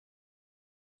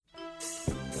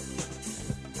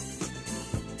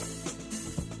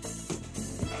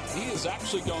is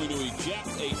actually going to eject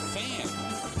a fan.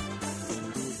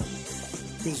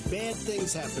 Because bad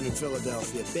things happen in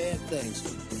Philadelphia. Bad things. The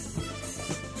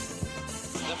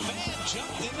fan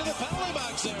jumped into the penalty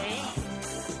box area.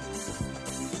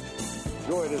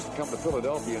 Joy it is to come to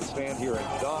Philadelphia and stand here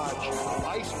and dodge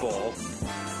ice balls.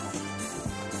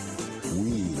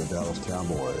 We, the Dallas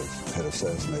Cowboys, had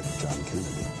assassinated John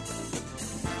Kennedy.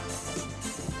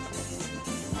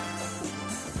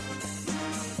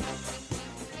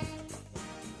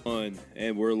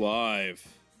 And we're live.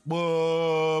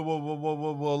 Whoa,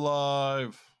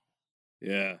 live.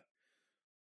 Yeah.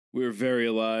 We're very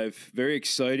alive, very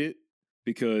excited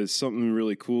because something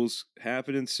really cool's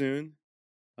happening soon.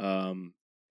 In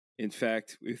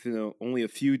fact, within only a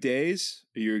few days,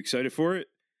 are you excited for it?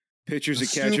 Pitchers and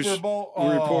catchers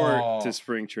report to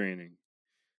spring training.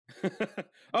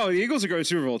 Oh, the Eagles are going to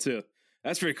Super Bowl too.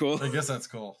 That's pretty cool. I guess that's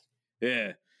cool.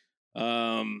 Yeah.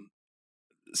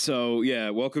 So yeah,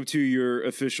 welcome to your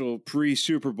official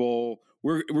pre-Super Bowl.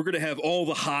 We're going to have all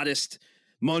the hottest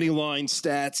money line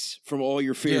stats from all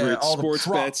your favorite all sports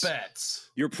the prop bets.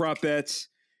 Your prop bets,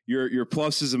 your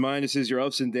pluses and minuses, your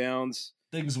ups and downs,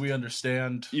 things we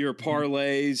understand, your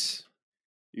parlays,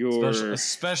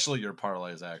 especially your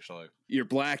parlays, actually, your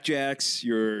blackjacks,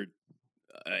 your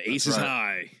aces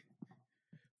high.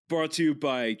 Brought to you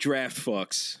by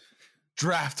DraftF.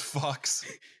 DraftF.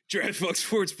 DraftF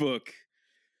Sportsbook.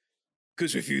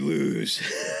 Because if you lose,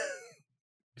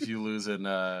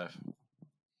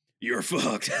 you're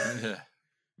fucked. Yeah.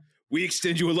 We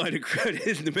extend you a line of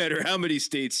credit no matter how many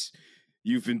states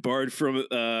you've been barred from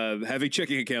having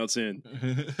checking accounts in.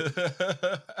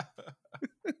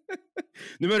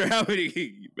 No matter how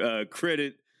many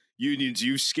credit unions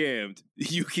you've scammed,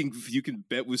 you can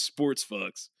bet with sports.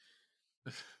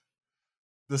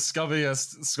 The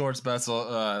scummiest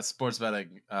sports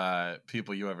betting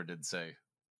people you ever did say.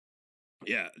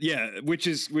 Yeah, which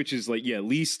is like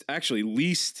least fucking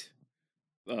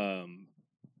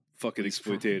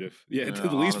exploitative. The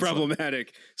least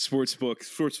problematic sports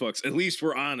books. At least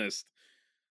we're honest.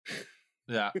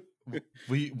 Yeah.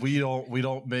 we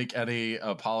don't make any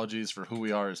apologies for who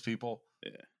we are as people.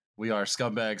 Yeah. We are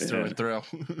scumbags through and through.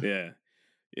 Yeah.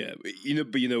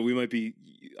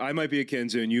 I might be a Ken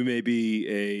Zone, you may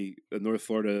be a North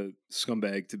Florida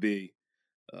scumbag to be.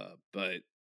 But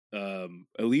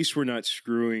at least we're not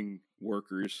screwing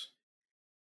workers.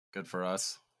 Good for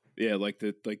us. Yeah, like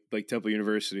Temple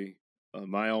University,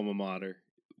 my alma mater,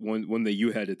 one that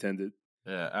you had attended.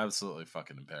 Yeah, absolutely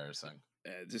fucking embarrassing.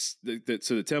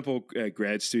 So the Temple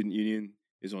grad student union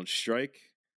is on strike,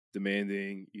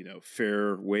 demanding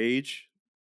fair wage.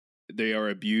 They are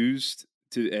abused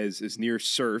as near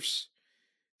serfs,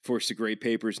 forced to grade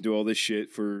papers and do all this shit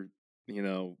for I don't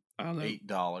know,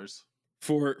 $8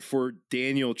 for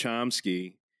Daniel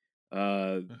Chomsky.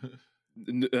 The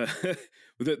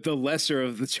lesser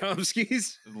of the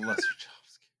Chomskys,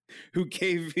 who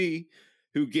gave me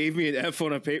an F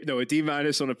on a paper, a D-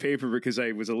 on a paper because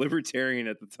I was a libertarian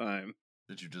at the time.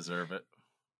 Did you deserve it?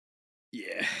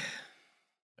 Yeah.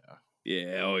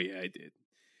 Oh yeah, I did.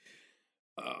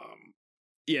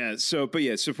 Support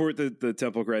the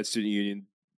Temple Grad Student Union.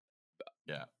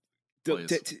 Yeah.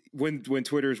 When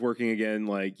Twitter's working again,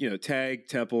 tag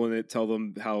Temple in it, tell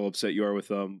them how upset you are with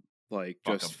them.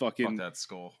 Fuck that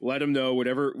school. Let them know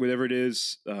whatever it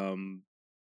is,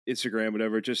 Instagram,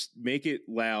 whatever. Just make it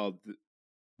loud,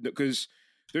 because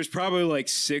there's probably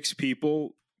 6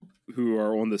 people who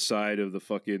are on the side of the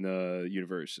fucking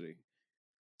university.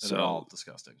 They're all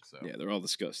disgusting. So yeah, they're all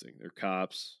disgusting. They're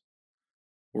cops,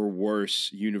 or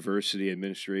worse, university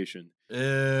administration. Ew.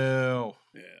 Yeah.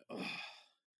 Ugh.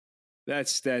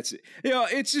 That's it's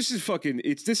just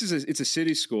it's a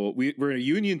city school. We're in a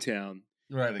union town.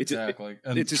 Right, exactly.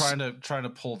 Trying to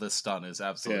pull this stunt is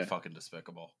absolutely fucking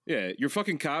despicable. Yeah, your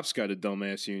fucking cops got a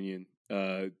dumbass union.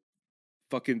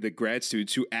 Fucking the grad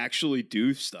students who actually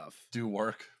do stuff. Do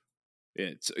work.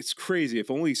 Yeah, it's crazy.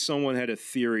 If only someone had a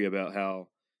theory about how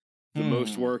the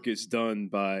most work is done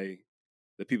by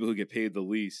the people who get paid the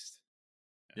least.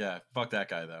 Yeah, fuck that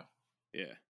guy though.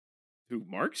 Yeah. Who,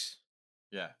 Marx?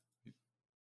 Yeah.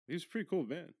 He was a pretty cool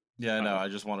man. Yeah, no, I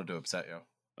just wanted to upset you.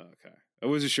 Okay. I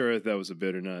wasn't sure if that was a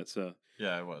bit or not, so.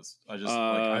 Yeah, it was. I just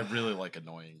I really like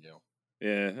annoying you.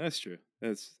 Yeah, that's true.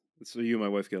 That's what you and my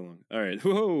wife get along. All right.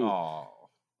 Whoa.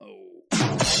 Oh.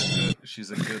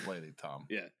 She's a good lady, Tom.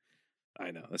 Yeah.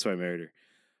 I know. That's why I married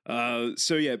her.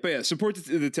 Support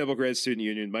the Temple Grad Student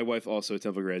Union. My wife also a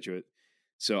Temple graduate.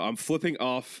 So I'm flipping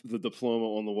off the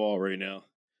diploma on the wall right now.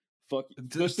 Fuck.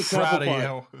 Just the Temple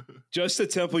part. Just the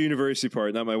Temple University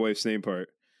part, not my wife's name part.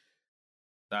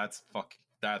 That's fucking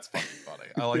funny.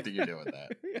 I like that you're doing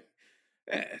that.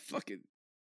 Fucking,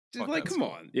 just Fuck like, that come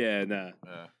school. on. Yeah, nah.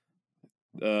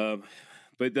 Yeah.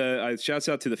 But shouts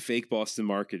out to the fake Boston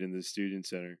Market in the student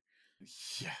center.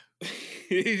 Yeah.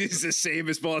 It is the same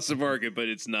as Boston Market, but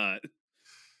it's not.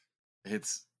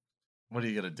 It's what are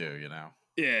you gonna do, you know?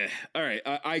 Yeah. All right.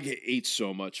 I ate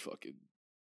so much fucking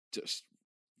just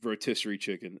rotisserie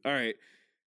chicken. All right.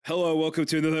 Hello, welcome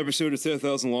to another episode of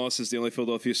 10,000 Losses, the only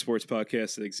Philadelphia sports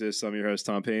podcast that exists. I'm your host,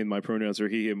 Tom Payne. My pronouns are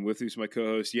he, him. With who's my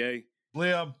co-host, Yay.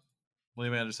 Liam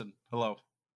Anderson. Hello.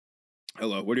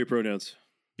 Hello. What are your pronouns?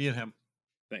 He and him.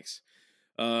 Thanks.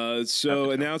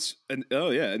 Announcements.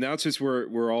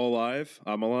 We're all alive.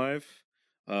 I'm alive.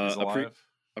 He's alive.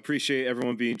 Appreciate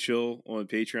everyone being chill on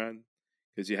Patreon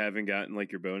because you haven't gotten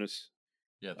like your bonus.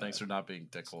 Yeah, thanks for not being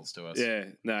dickholes to us. Yeah,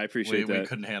 no, I appreciate that. We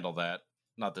couldn't handle that.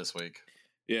 Not this week.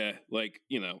 Yeah, like,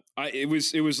 you know, it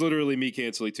was literally me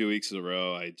canceling 2 weeks in a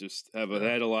row. I just had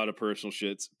a lot of personal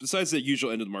shits besides the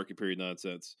usual end of the market period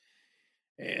nonsense.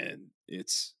 And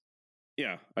it's,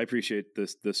 yeah, I appreciate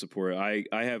the support. I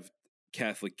have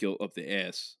Catholic guilt up the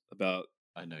ass about.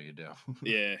 I know you do.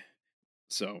 Yeah.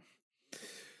 So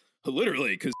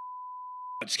literally, because.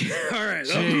 All right.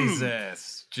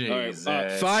 Jesus. All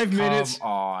right, 5 minutes. Come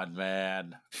on,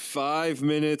 man. 5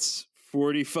 minutes,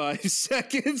 45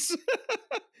 seconds.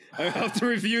 I have to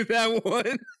review that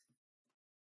one.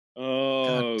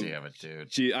 Oh, God damn it, dude.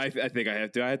 Gee, I think I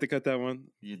have to. I have to cut that one.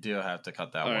 You do have to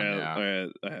cut that All one. right, Yeah. all right,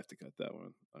 I have to cut that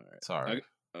one. All right. Sorry.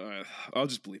 I'll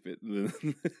just bleep it.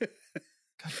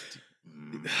 God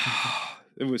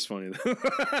It was funny though.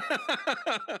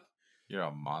 You're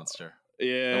a monster.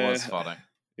 Yeah, It was funny.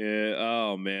 Yeah.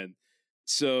 Oh man.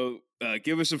 So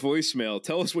give us a voicemail.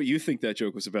 Tell us what you think that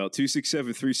joke was about.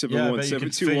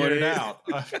 267-371-7218. It out.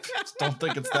 I just don't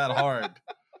think it's that hard.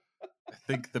 I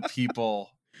think the people.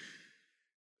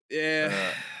 Yeah.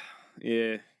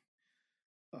 Yeah.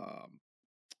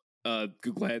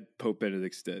 Glad Pope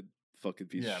Benedict's dead. Fucking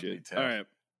piece of shit. Me too. All right.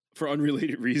 For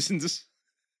unrelated reasons.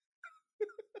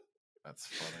 That's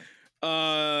funny.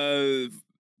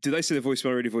 Did I say the voicemail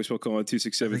already? Voicemail call on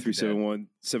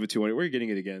 267-371-7218. Where are you getting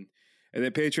it again? And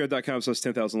then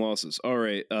patreon.com/10,000 losses. All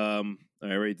right. I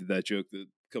already did that joke, the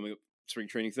coming up spring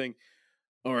training thing.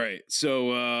 All right.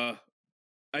 So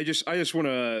I just want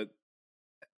to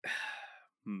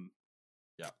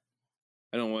Yeah.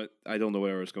 I don't know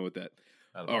where I was going with that.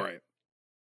 All right.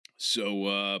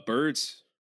 So Birds,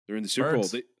 they're in the Super Bowl.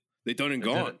 They done and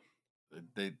gone.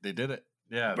 They did it.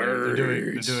 Yeah, Birds.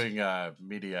 they're doing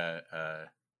media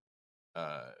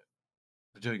they're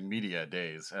doing media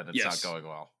days, and it's not going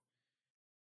well.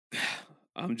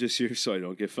 I'm just here so I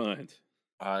don't get fined.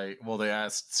 They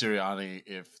asked Sirianni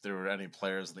if there were any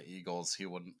players in the Eagles he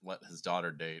wouldn't let his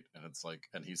daughter date, and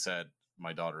and he said,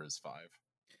 "My daughter is 5."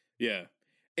 Yeah,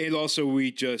 and also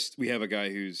we have a guy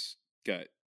who's got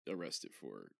arrested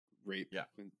for rape,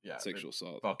 and sexual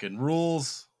assault. Fucking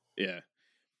rules. Yeah,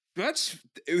 that's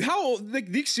how Nick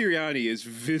Sirianni is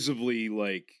visibly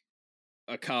like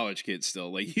a college kid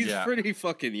still. Like he's pretty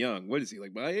fucking young. What is he,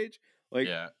 like my age? Like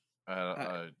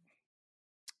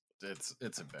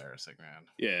it's embarrassing, man.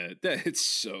 Yeah, it's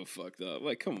so fucked up.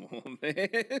 Like, come on, man.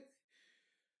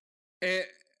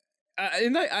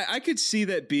 And I could see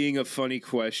that being a funny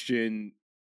question,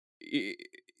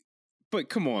 but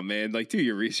come on, man. Like, do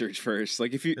your research first.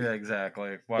 Like, if you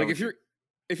exactly.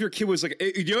 If your kid was like,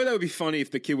 you know, that would be funny if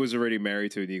the kid was already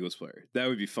married to an Eagles player. That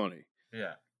would be funny.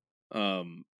 Yeah.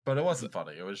 But it wasn't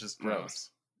funny. It was just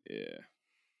gross. Yeah.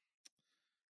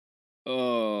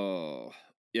 Oh,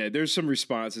 yeah. There's some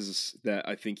responses that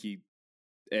I think he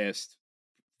asked,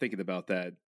 thinking about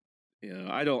that. You know,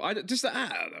 I don't know,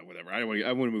 whatever. I want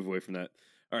to move away from that.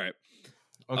 All right.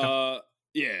 Okay.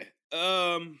 Yeah.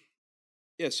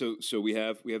 Yeah. So we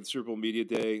have the Super Bowl media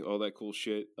day, all that cool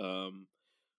shit.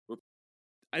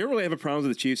 I don't really have a problem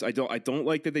with the Chiefs. I don't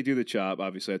like that they do the chop.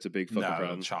 Obviously, that's a big fucking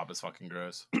problem. The chop is fucking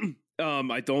gross.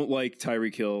 I don't like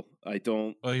Tyreek Hill. I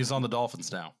don't. Well, he's on the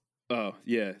Dolphins now. Oh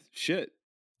yeah, shit.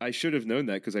 I should have known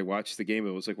that because I watched the game.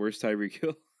 It was like, where's Tyreek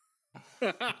Hill?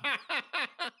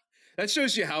 That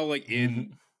shows you how like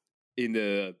in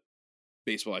the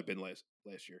baseball I've been last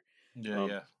year.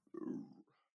 Yeah.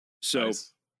 So,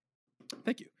 nice.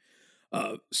 Thank you.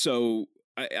 So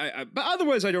I but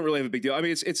otherwise I don't really have a big deal. I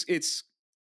mean, it's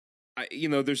you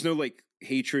know, there's no like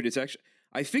hatred. It's actually,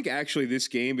 I think actually this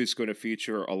game is going to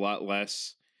feature a lot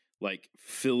less like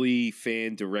Philly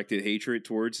fan directed hatred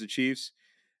towards the Chiefs.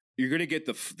 You're going to get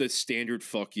the standard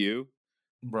fuck you.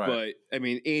 Right. But I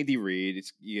mean, Andy Reid,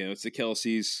 it's the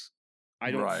Kelseys.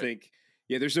 I don't think.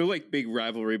 Yeah, there's no like big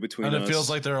rivalry between us. And it feels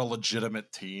like they're a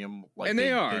legitimate team. Like and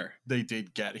they are. They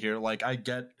did get here. Like I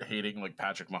get hating like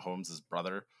Patrick Mahomes'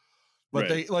 brother, But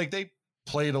they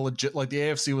played a legit, like the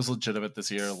AFC was legitimate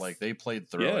this year. Like they played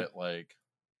through it. Like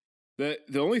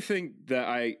the only thing that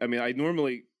I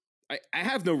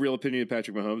have no real opinion of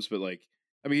Patrick Mahomes, but like,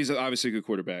 I mean, he's obviously a good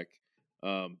quarterback.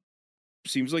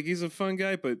 Seems like he's a fun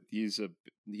guy, but he's a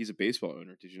baseball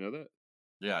owner. Did you know that?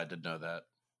 Yeah, I did know that.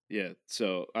 Yeah,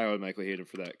 so I automatically hate him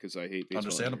for that because I hate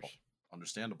baseball.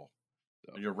 Understandable.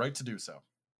 So. You're right to do so.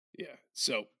 Yeah.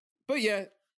 So, but yeah,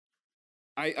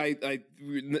 I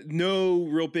no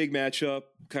real big matchup.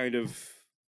 Kind of.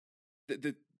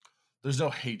 There's no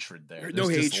hatred there. No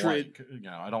hatred.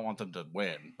 I don't want them to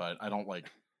win, but I don't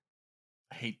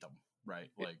hate them. Right.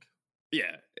 Like.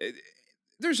 Yeah.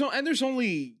 There's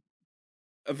only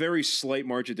a very slight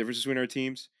margin of difference between our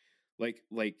teams. Like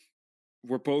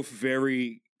we're both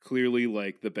very clearly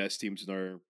like the best teams in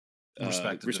our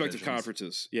respective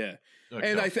conferences. Yeah.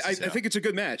 And I think it's a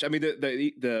good match. I mean,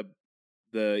 the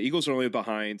Eagles are only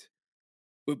behind,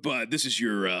 but this is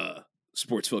your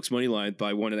Sports Folks money line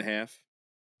by 1.5.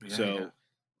 Yeah, so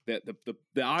that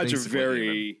the odds basically are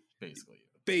very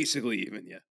basically even.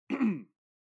 Yeah.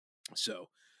 So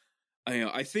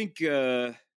I think.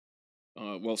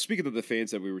 Well, speaking of the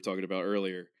fans that we were talking about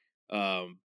earlier,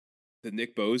 the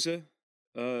Nick Bosa.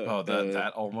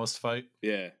 That almost fight?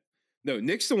 Yeah. No,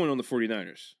 Nick's the one on the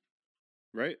 49ers,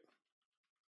 right?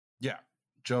 Yeah.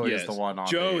 Joey is the one on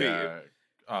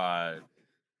the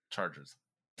Chargers.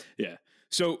 Yeah.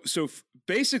 So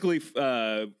basically,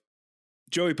 Joey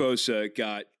Bosa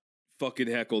got fucking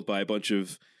heckled by a bunch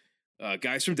of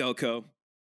guys from Delco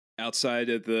outside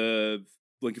of the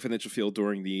Lincoln Financial Field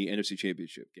during the NFC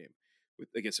Championship game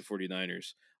against the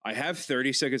 49ers. I have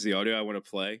 30 seconds of the audio I want to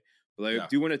play, but I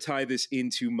do want to tie this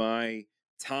into my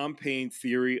Tom Payne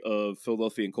theory of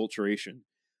Philadelphia enculturation,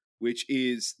 which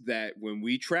is that when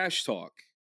we trash talk,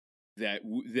 that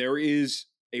there is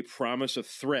a promise of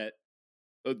threat,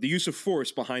 the use of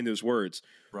force behind those words.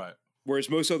 Right. Whereas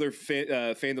most other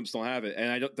fandoms don't have it.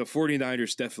 And the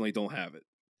 49ers definitely don't have it.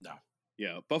 No.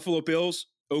 Yeah. Buffalo Bills,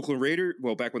 Oakland Raiders.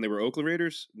 Well, back when they were Oakland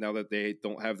Raiders, now that they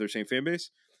don't have their same fan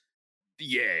base.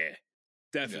 Yeah,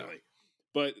 definitely. Yeah.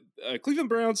 But Cleveland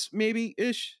Browns,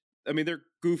 maybe-ish. I mean, they're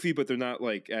goofy, but they're not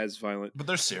like as violent. But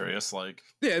they're serious, like.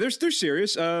 Yeah, they're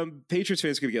serious. Patriots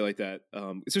fans could get like that,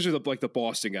 especially the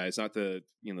Boston guys, not the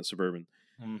suburban.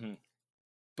 Mm-hmm.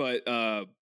 But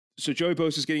so Joey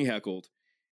Bosa is getting heckled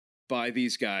by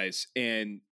these guys,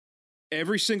 and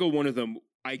every single one of them,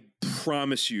 I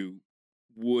promise you,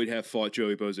 would have fought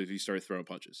Joey Bosa if he started throwing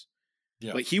punches.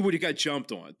 Yeah, like he would have got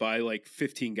jumped on by like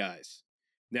 15 guys.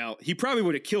 Now, he probably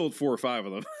would have killed 4 or 5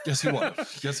 of them. Yes, he would have.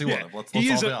 Let's all be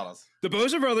honest. The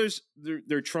Bosa brothers,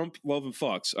 they're Trump-loving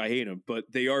fucks. I hate them, but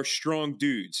they are strong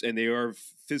dudes, and they are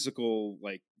physical,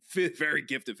 like very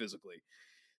gifted physically.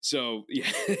 So, yeah,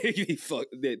 they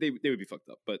would be fucked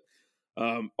up. But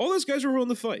all those guys were willing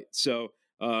to fight. So,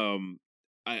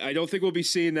 I don't think we'll be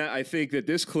seeing that. I think that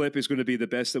this clip is going to be the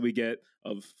best that we get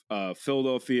of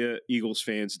Philadelphia Eagles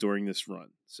fans during this run.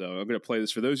 So, I'm going to play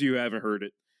this for those of you who haven't heard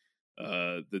it.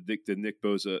 The Nick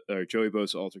Bosa or Joey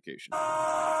Bosa altercation.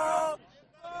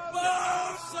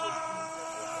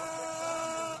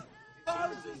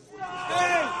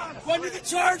 Hey, when did the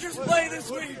Chargers play this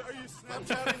week? Are you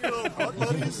Snapchatting your little butt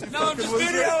buddies? No, I'm just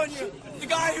videoing you. The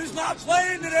guy who's not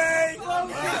playing today.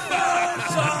 Bosa!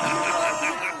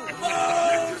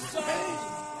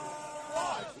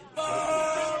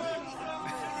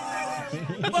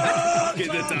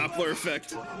 Get the Doppler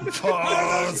effect. So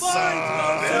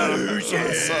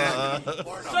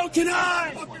can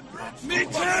I. Me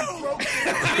too.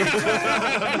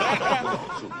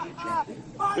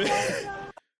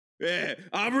 Yeah,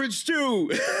 I'm rich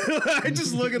too. I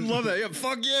just look and love that. Yeah,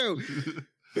 fuck you.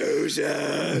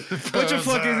 Booza.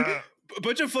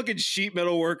 Bunch of fucking sheet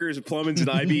metal workers and plumbing and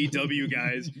IBEW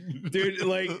guys. Dude,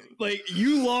 like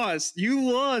you lost.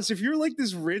 If you're like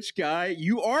this rich guy,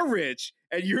 you are rich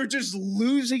and you're just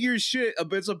losing your shit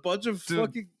against a bunch of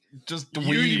fucking just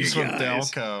dweebs from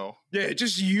Delco. Yeah,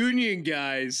 just union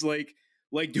guys like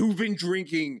who've been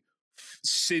drinking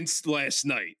since last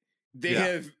night.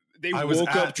 They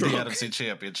woke up drunk. The NFC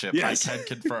Championship. Yes. I can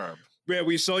confirm. Yeah,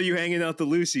 we saw you hanging out the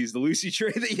Lucy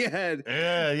tray that you had.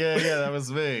 Yeah. That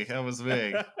was me.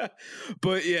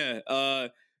 But yeah,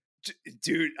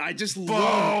 dude, I just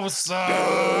love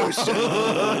Bosa.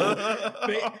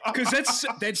 Because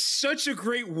that's such a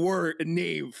great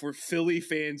name for Philly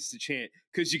fans to chant.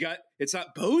 Because it's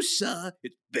not Bosa,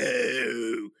 it's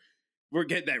Boo. We're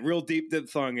getting that real deep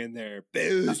diphthong in there.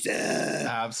 Bosa.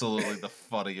 Absolutely the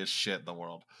funniest shit in the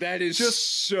world. That is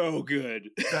just so good.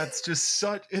 That's just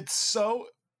it's so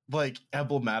like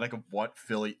emblematic of what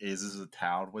Philly is as a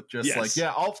town with just Yes. like,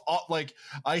 yeah, I'll like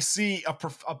I see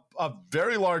a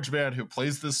very large man who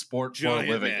plays this sport for a Giant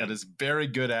living man. and is very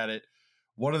good at it,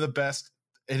 one of the best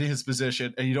in his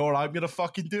position, and you know what I'm gonna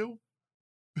fucking do?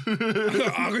 I'm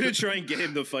gonna try and get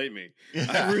him to fight me. Yeah.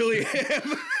 I really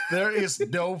am. There is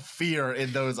no fear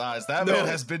in those eyes. That No. man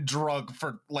has been drunk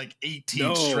for like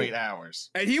 18 straight hours.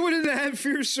 And he wouldn't have had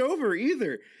fear sober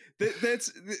either.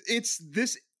 It's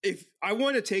this. If I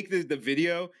want to take the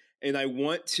video and I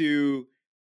want to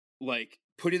like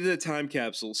put it in a time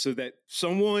capsule so that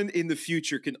someone in the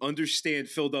future can understand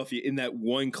Philadelphia in that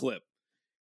one clip.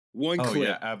 One Oh clip.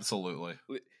 yeah, absolutely.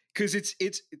 Because it's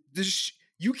this.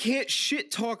 You can't shit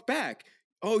talk back.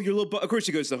 Oh, you're a little. Of course,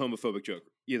 he goes to the homophobic joke.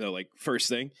 You know, like first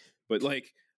thing, but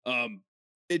like,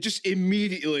 it just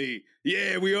immediately.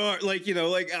 Yeah, we are. Like, you know,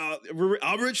 like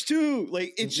I'm rich too.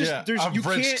 Like it's just there's I'm you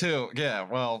rich can't. too. Yeah,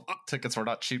 well, tickets were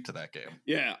not cheap to that game.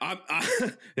 Yeah,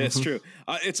 that's true.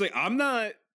 It's like I'm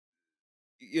not.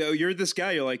 You know, you're this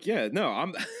guy. You're like, yeah, no,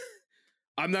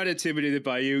 I'm not intimidated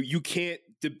by you. You can't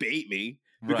debate me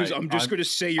because Right. I'm just going to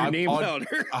say your name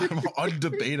louder. I'm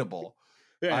undebatable.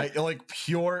 Yeah. I like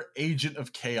pure agent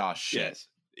of chaos shit. Yes.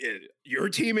 Yeah, your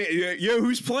teammate,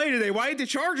 who's playing today? Why ain't the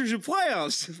Chargers in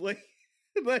playoffs? like,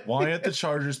 Why aren't the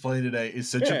Chargers playing today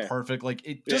is such a perfect, like,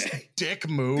 it just dick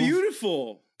move.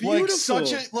 Beautiful. Like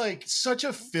such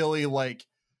a Philly, like,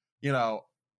 you know,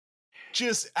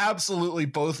 just absolutely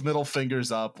both middle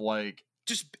fingers up, like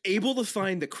just able to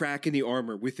find the crack in the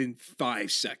armor within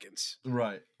 5 seconds.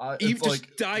 right. Even It's just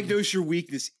like diagnose your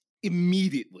weakness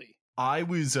immediately. I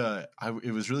was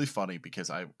it was really funny because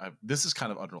I this is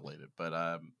kind of unrelated,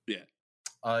 but Yeah.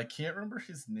 I can't remember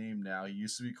his name now. He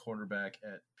used to be quarterback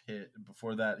at Pitt.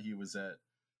 Before that, he was at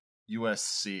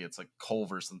USC. It's like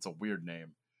Culver's, and it's a weird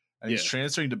name. And he's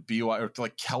transferring to BYU, or to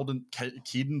like Keldon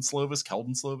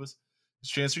Slovis. He's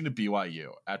transferring to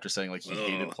BYU after saying like he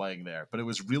hated playing there. But it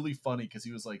was really funny because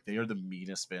he was like, they are the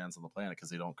meanest fans on the planet because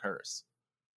they don't curse.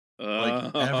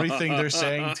 Like everything they're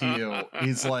saying to you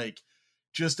is like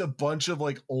just a bunch of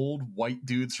like old white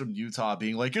dudes from Utah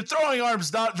being like, your throwing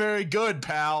arm's not very good,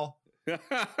 pal.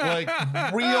 Like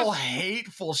real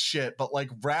hateful shit, but like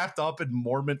wrapped up in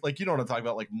Mormon, like, you know what I'm talking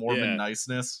about, like Mormon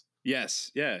niceness. Yes.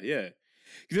 Yeah.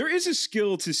 There is a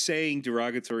skill to saying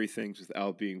derogatory things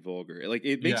without being vulgar. Like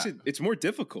it makes it's more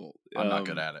difficult. I'm not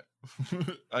good at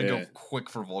it. I go quick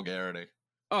for vulgarity.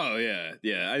 Oh yeah.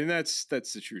 I mean that's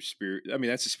the true spirit. I mean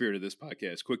that's the spirit of this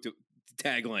podcast. Quick to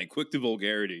tagline, quick to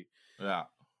vulgarity. Yeah.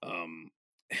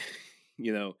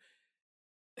 You know,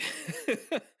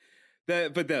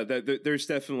 there's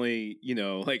definitely, you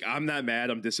know, like I'm not mad,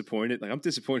 I'm disappointed. Like I'm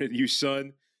disappointed in you,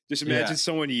 son. Just imagine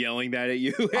someone yelling that at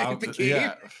you at the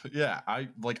game. Yeah. I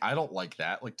don't like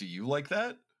that. Like, do you like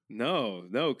that? No,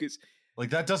 because like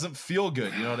that doesn't feel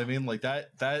good. You know what I mean? Like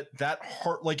that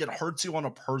hurt. Like it hurts you on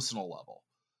a personal level.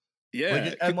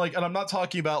 Yeah, and I'm not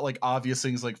talking about like obvious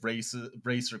things like race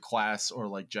or class or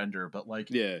like gender, but like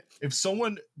if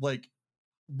someone like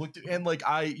looked at, and like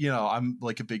I'm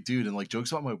like a big dude and like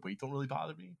jokes about my weight don't really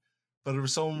bother me, but if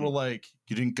someone were like,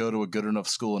 you didn't go to a good enough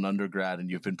school in undergrad and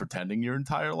you've been pretending your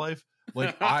entire life,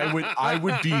 like I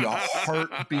would be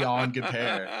hurt beyond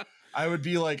compare. I would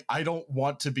be like, I don't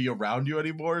want to be around you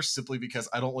anymore simply because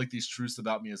I don't like these truths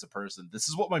about me as a person. This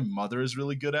is what my mother is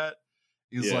really good at.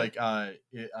 Is like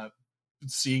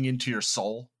seeing into your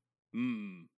soul.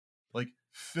 Like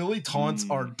Philly taunts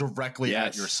are directly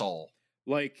at your soul.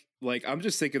 Like I'm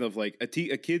just thinking of like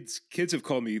kids have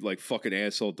called me like fucking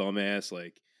asshole, dumbass,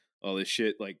 like all this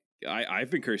shit. Like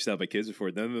I've been cursed out by kids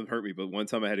before. None of them hurt me, but one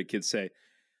time I had a kid say,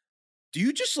 "Do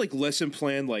you just like lesson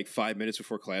plan like 5 minutes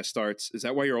before class starts? Is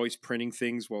that why you're always printing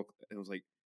things?" Well, and I was like,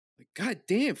 God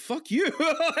damn, fuck you.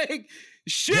 Like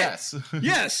shit.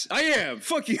 Yes, I am.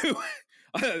 Fuck you.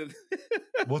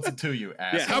 What's it to you,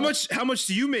 asshole? Yeah, how much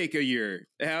do you make a year?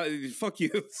 Fuck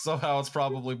you. Somehow it's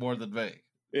probably more than me.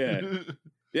 Yeah.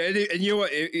 Yeah, and you know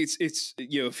what? It's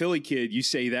you know, Philly kid, you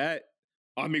say that,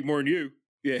 I'll make more than you.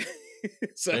 Yeah.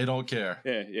 So, they don't care.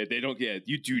 Yeah, they don't. Yeah,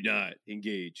 you do not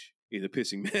engage in a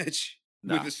pissing match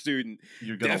with a student.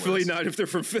 You're gonna definitely lose. Not if they're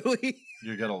from Philly.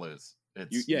 You're gonna lose.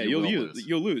 You'll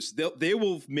lose. They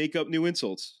will make up new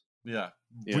insults. Yeah,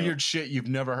 weird shit you've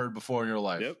never heard before in your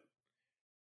life. Yep.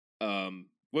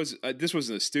 This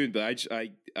wasn't a student, but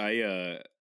I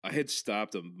had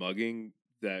stopped a mugging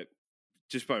that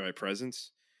just by my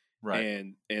presence,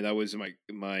 right? And I was in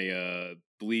my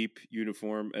bleep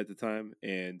uniform at the time,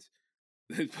 and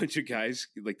a bunch of guys,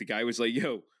 like the guy was like,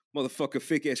 "Yo, motherfucker,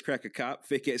 fake ass crack a cop,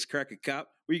 what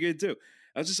are you gonna do?"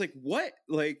 I was just like, "What?"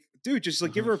 Like, dude, just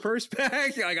like give her a purse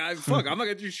back. Like, I'm not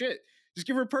gonna do shit. Just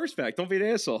give her a purse back. Don't be an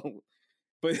asshole.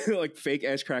 But like fake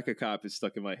ass cracker cop is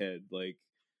stuck in my head. Like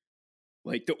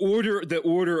the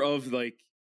order of like,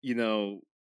 you know,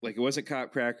 like it wasn't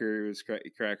cop cracker, it was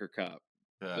cracker cop.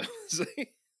 Yeah.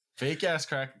 Fake ass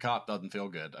cracker cop doesn't feel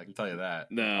good. I can tell you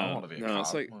that. No, I don't want to be a cop.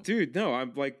 It's like, dude, no,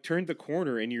 I'm like turned the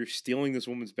corner and you're stealing this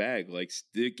woman's bag. Like,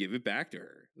 give it back to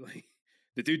her. Like,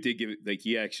 the dude did give it. Like,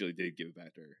 he actually did give it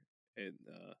back to her, and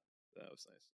that was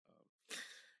nice.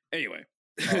 Anyway,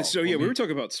 so yeah, we were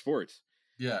talking about sports.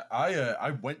 Yeah,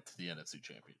 I went to the NFC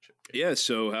Championship game. Yeah,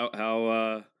 so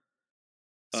how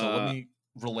so let me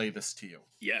relay this to you.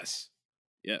 Yes.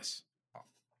 I'm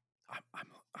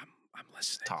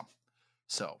listening, Tom.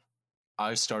 So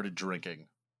I started drinking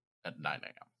at 9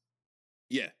 a.m.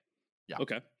 Yeah.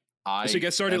 Okay. So you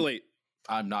get started late.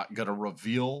 I'm not gonna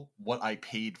reveal what I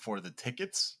paid for the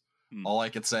tickets. All I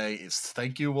can say is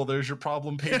thank you. Well, there's your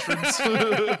problem, patrons.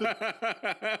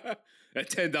 At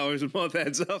 $10 a month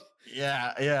adds up.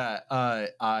 Yeah.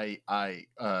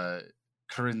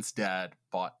 Corinne's dad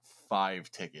bought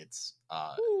 5 tickets,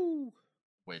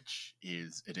 which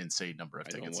is an insane number of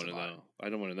tickets. I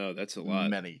don't want to know. That's a lot.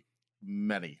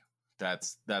 Many.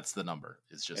 That's the number.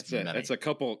 It's just many. That's a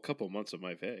couple months of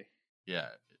my pay. Yeah,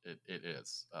 it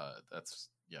is. That's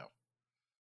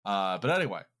but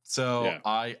anyway, so yeah.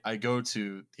 I go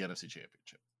to the NFC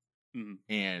Championship,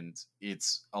 and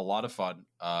it's a lot of fun.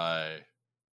 But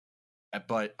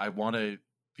I want to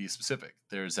be specific.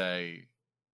 There's a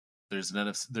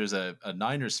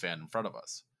Niners fan in front of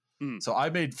us. So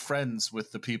I made friends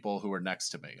with the people who were next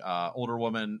to me. Older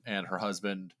woman and her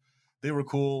husband. They were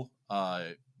cool.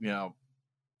 We're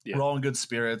all in good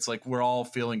spirits. Like, we're all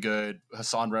feeling good.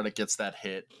 Hassan Reddick gets that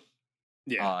hit.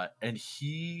 Yeah. And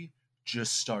he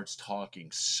just starts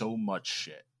talking so much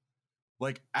shit.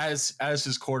 Like, as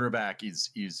his quarterback,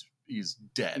 he's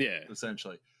dead,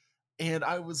 essentially. And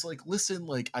I was like, listen,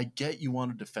 like, I get you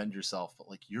want to defend yourself, but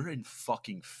like, you're in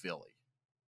fucking Philly.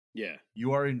 Yeah.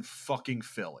 You are in fucking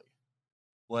Philly.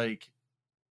 Like,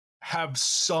 have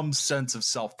some sense of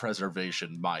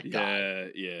self-preservation, my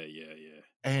guy. Yeah.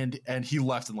 And he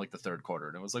left in like the third quarter,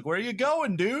 and it was like, where are you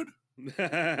going, dude?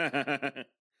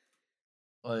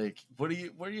 Like, where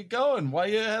are you going? Why are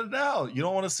you headed out? You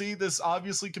don't want to see this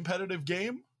obviously competitive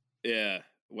game? Yeah.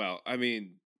 Well, I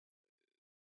mean,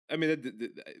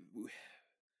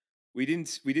 we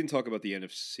didn't talk about the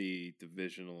NFC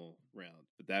divisional round,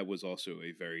 but that was also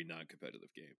a very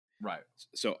non-competitive game. Right.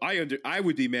 So I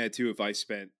would be mad too if I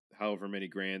spent however many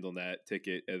grand on that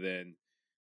ticket and then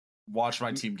watch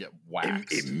my team get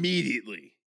waxed.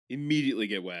 Immediately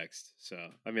get waxed. So,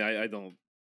 I mean, I don't.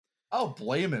 I'll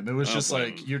blame him. It was just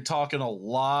like, you're talking a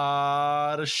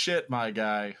lot of shit, my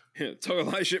guy. Talking a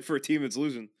lot of shit for a team that's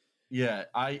losing. Yeah,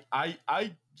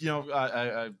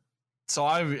 so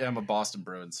I am a Boston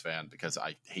Bruins fan because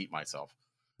I hate myself.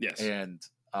 Yes. And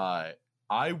I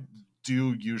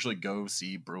do usually go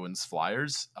see Bruins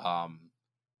Flyers.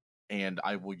 And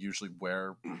I will usually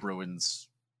wear Bruins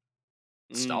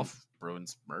stuff,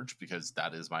 Bruins merch, because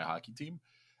that is my hockey team.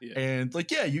 Yeah. And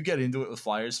like, yeah, you get into it with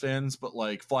Flyers fans, but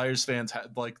like Flyers fans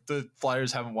the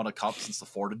Flyers haven't won a cup since the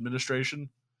Ford administration.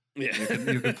 Yeah.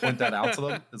 You can point that out to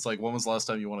them. It's like, when was the last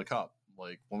time you won a cup?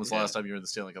 Like, when was the last time you were in the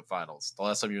Stanley Cup Finals? The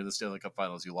last time you were in the Stanley Cup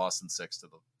Finals, you lost in 6 to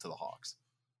the Hawks.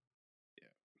 Yeah.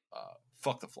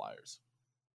 Fuck the Flyers.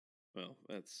 Well,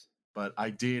 that's. But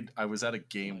I was at a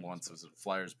game once. It was a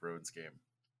Flyers Bruins game,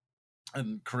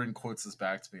 and Corinne quotes this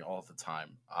back to me all the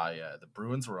time. The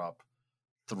Bruins were up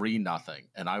 3-0,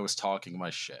 and I was talking my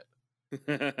shit, and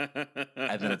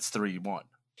then it's 3-1,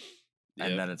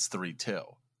 and then it's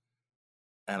 3-2,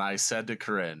 and I said to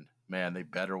Corinne, man, they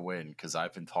better win because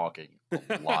I've been talking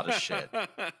a lot of shit.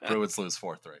 Bruins lose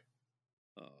 4-3.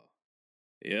 Oh,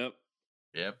 yep.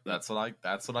 That's what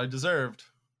I deserved.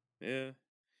 Yeah,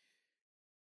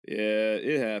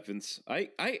 it happens.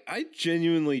 I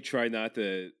genuinely try not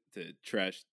to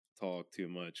trash talk too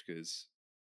much because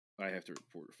I have to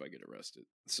report if I get arrested.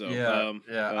 So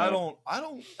I don't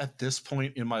at this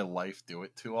point in my life do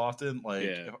it too often.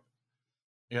 Like,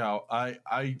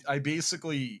 I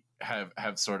basically have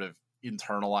sort of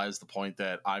internalized the point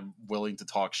that I'm willing to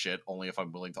talk shit only if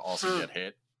I'm willing to also get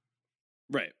hit.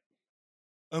 Right.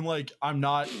 And like, I'm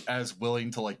not as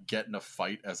willing to like get in a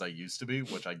fight as I used to be,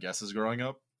 which I guess is growing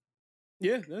up.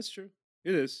 Yeah, that's true.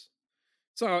 It is.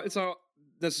 It's not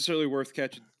necessarily worth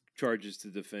catching charges to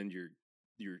defend your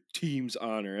team's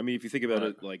honor. I mean, if you think about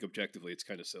it like objectively, it's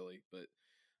kind of silly, but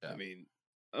I mean,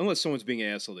 unless someone's being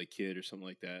an asshole to a kid or something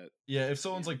like that. Yeah, if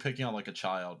someone's like picking on like a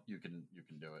child, you can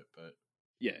do it, but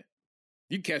yeah,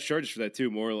 you can catch charges for that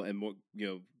too, moral and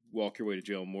walk your way to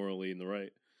jail morally in the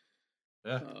right.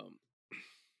 Yeah.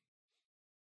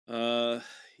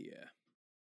 Yeah.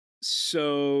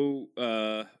 So,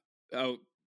 oh,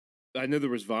 I know there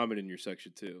was vomit in your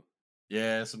section too.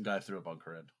 Yeah, some guy threw up on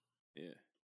Corinne. Yeah,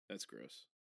 that's gross.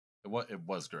 It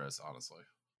was gross, honestly.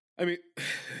 I mean,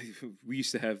 we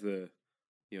used to have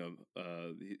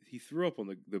he threw up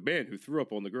on the man who threw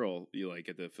up on the girl, like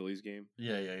at the Phillies game.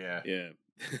 Yeah.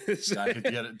 So, Guy who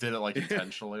did it like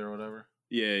intentionally or whatever.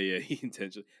 Yeah, he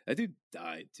intentionally. That dude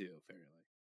died too, apparently.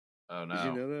 Oh no! Did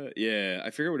you know that? Yeah,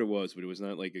 I forget what it was, but it was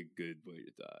not like a good way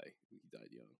to die. He died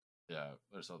young. Yeah,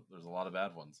 there's a lot of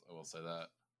bad ones. I will say that.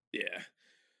 Yeah.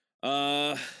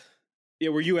 Yeah.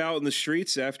 Were you out in the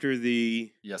streets after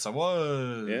the? Yes, I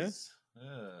was.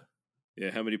 Yeah.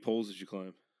 Yeah. How many poles did you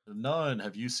climb? None.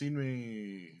 Have you seen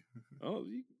me? Oh,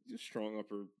 you're strong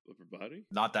upper body.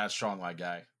 Not that strong, my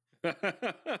guy.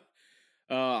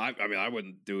 I mean, I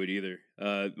wouldn't do it either.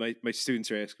 My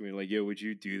students are asking me like, "Yo, would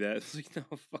you do that?" It's like, no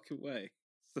fucking way.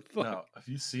 What the fuck? No, have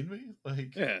you seen me?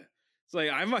 Like, yeah, it's like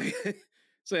I might.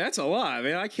 It's like that's a lot,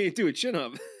 man. I can't do a chin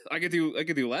up. I could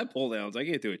do lat pull downs. I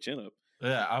can't do a chin up.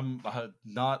 Yeah, I'm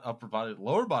not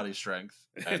lower body strength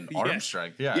and arm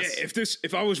strength. Yes. Yeah,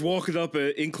 if I was walking up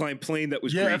an inclined plane that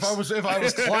was greased. if I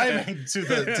was climbing to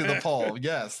the pole,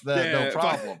 yes, no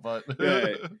problem. But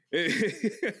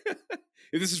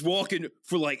if this is walking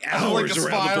for like hours like a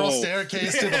around spiral the pole.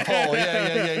 staircase to the pole,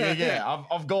 yeah.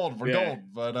 I'm gold. We're gold,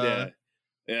 but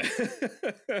yeah.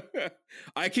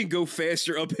 I can go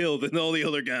faster uphill than all the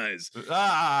other guys.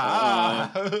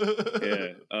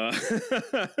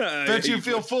 Bet you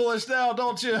feel foolish now,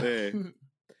 don't you?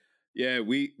 Yeah,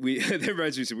 we that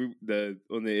reminds me. So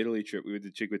on the Italy trip, we went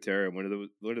to Cinque Terre, and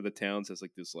one of the towns has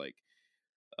like this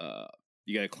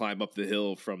you got to climb up the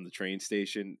hill from the train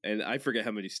station, and I forget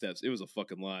how many steps. It was a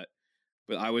fucking lot,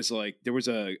 but I was like, there was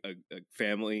a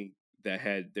family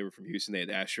they were from Houston. They had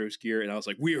Astros gear, and I was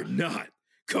like, we are not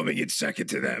coming in second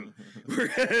to them.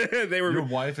 Your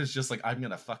wife is just like, I'm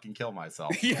gonna fucking kill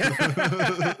myself.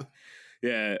 Yeah.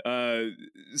 Yeah.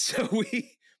 So we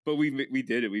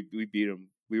did it. We beat them.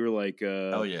 We were like,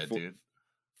 dude,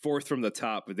 fourth from the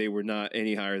top, but they were not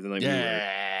any higher than like we were.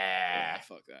 Oh,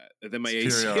 fuck that. And then my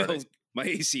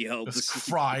ACL was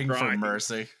crying for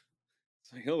mercy.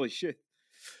 It's like, holy shit.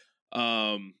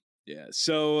 Yeah.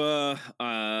 So,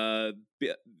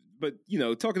 but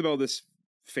talking about this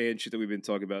fan shit that we've been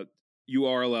talking about, you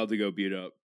are allowed to go beat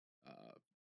up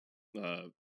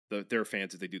their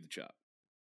fans if they do the chop.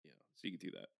 So you can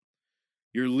do that.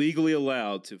 You're legally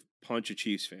allowed to punch a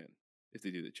Chiefs fan if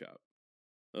they do the chop.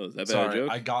 Oh, is that bad joke?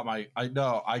 I got my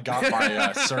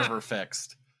server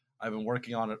fixed. I've been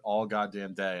working on it all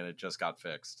goddamn day, and it just got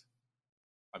fixed.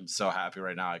 I'm so happy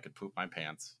right now. I could poop my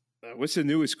pants. What's the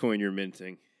newest coin you're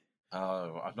minting?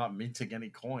 I'm not minting any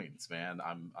coins, man.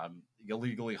 I'm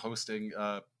illegally hosting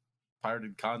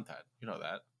pirated content. You know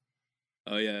that.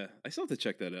 Oh yeah, I still have to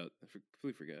check that out. I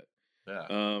completely forget.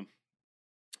 Yeah.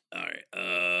 All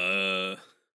right.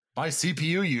 My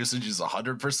CPU usage is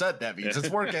 100%. That means it's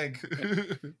working.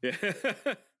 Yeah.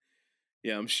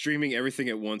 Yeah, I'm streaming everything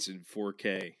at once in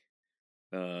 4K.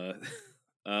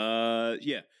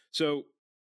 Yeah. So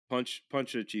punch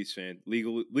a Chiefs fan.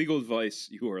 Legal advice,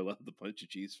 you are allowed to punch a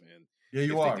Chiefs fan. Yeah,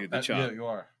 you are. Yeah, you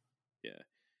are. Yeah.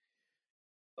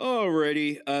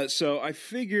 Alrighty. So I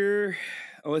figure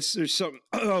unless there's something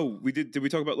did we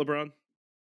talk about LeBron?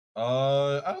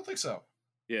 I don't think so.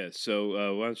 Yeah,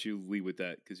 so why don't you lead with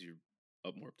that because you're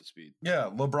more up to speed. Yeah,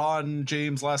 LeBron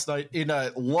James last night in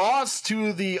a loss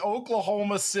to the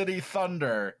Oklahoma City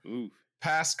Thunder. Ooh.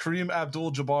 Passed Kareem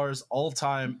Abdul-Jabbar's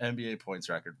all-time NBA points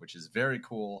record, which is very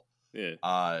cool. Yeah.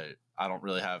 I don't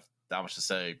really have that much to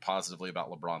say positively about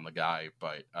LeBron the guy,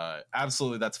 but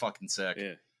absolutely that's fucking sick.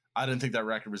 Yeah. I didn't think that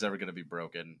record was ever going to be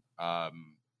broken. I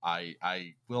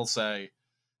will say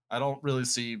I don't really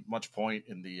see much point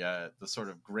in the sort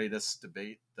of greatest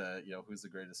debate, who's the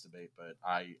greatest debate, but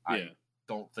I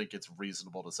don't think it's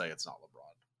reasonable to say it's not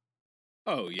LeBron.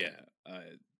 Oh yeah,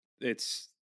 it's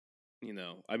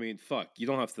I mean, fuck, you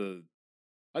don't have to.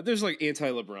 There's like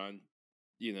anti-LeBron,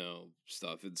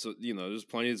 stuff, and so there's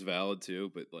plenty that's valid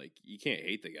too, but like you can't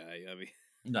hate the guy. I mean,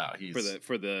 no, he's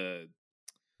for the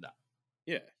no,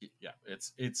 yeah,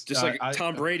 it's just like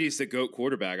Tom Brady's the GOAT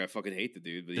quarterback. I fucking hate the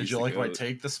dude. But did you like my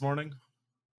take this morning?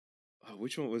 Oh,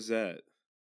 which one was that?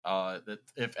 That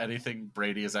if anything,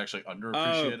 Brady is actually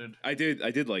underappreciated. I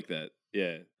did like that.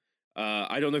 Yeah.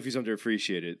 I don't know if he's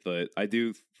underappreciated, but I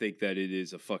do think that it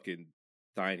is a fucking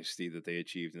dynasty that they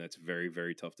achieved, and that's very,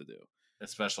 very tough to do.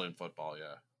 Especially in football,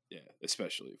 yeah,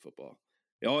 especially in football.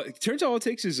 It turns out all it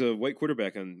takes is a white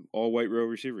quarterback and all white row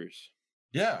receivers.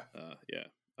 Yeah.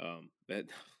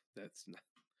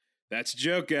 That's a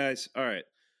joke, guys. All right.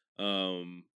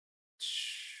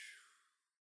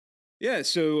 Yeah,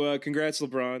 so congrats,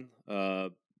 LeBron.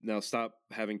 Now stop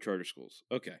having charter schools.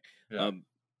 Okay.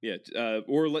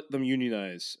 Or let them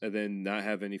unionize and then not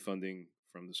have any funding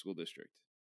from the school district.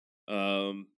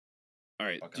 All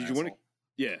right. Fucking Did you want to? asshole.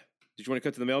 Yeah. Did you want to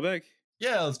cut to the mailbag?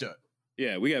 Yeah, let's do it.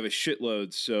 Yeah, we have a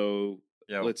shitload. So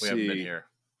Yeah, let's we see. haven't been here.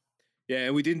 Yeah,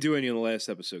 and we didn't do any on the last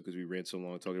episode because we ran so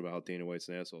long talking about how Dana White's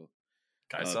an asshole.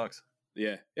 Guy sucks.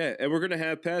 Yeah, and we're gonna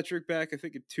have Patrick back. I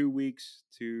think in 2 weeks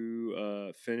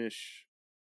to finish.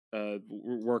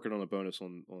 We're working on a bonus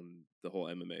on the whole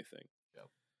MMA thing. Yep.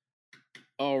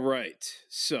 All right,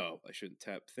 so I shouldn't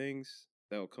tap things.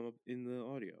 That'll come up in the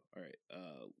audio. All right,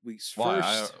 week's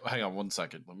first. Hang on 1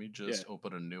 second. Let me just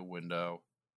open a new window.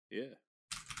 Yeah.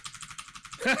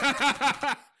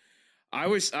 I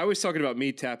was talking about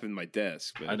me tapping my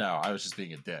desk. But I know. I was just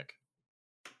being a dick.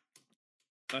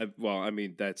 I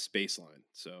mean that's baseline.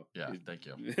 So yeah, thank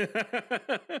you.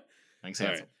 Thanks, Right.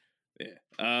 handsome. Yeah.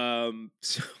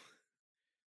 So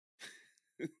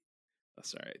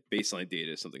that's all right. Baseline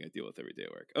data is something I deal with every day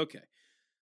at work. Okay.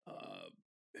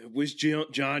 Was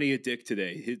Johnny a dick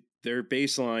today? Their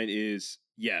baseline is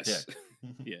yes.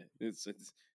 Yeah. It's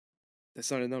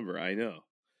that's not a number. I know.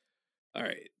 All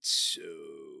right. So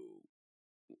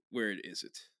where is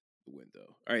it? The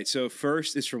window. All right. So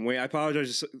first is from Wayne. I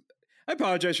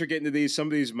apologize for getting to these. Some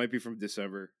of these might be from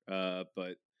December,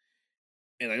 but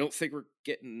I don't think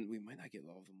we might not get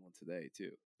all of them on today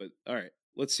too. But all right,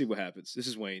 let's see what happens. This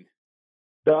is Wayne.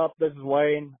 What's up? This is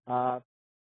Wayne. Kind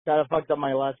of fucked up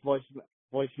my last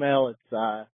voicemail.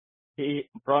 It's he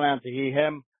pronouns are he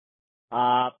him.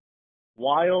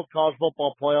 Wild college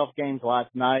football playoff games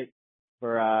last night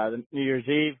for the New Year's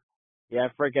Eve. Yeah,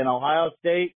 freaking Ohio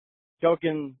State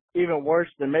choking even worse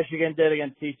than Michigan did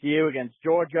against TCU against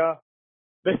Georgia.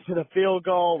 Missing a field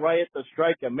goal right at the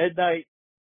strike of midnight,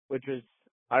 which was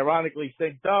ironically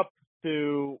synced up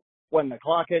to when the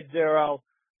clock hit 0.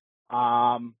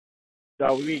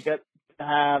 So we get to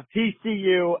have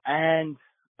TCU and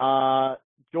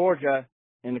Georgia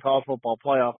in the college football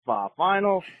playoff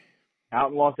final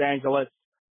out in Los Angeles.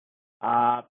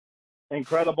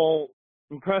 Incredible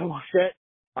shit.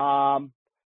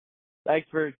 Thanks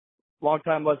for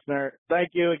long-time listener. Thank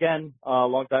you again,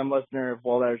 long-time listener of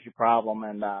Well, There's Your Problem,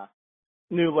 and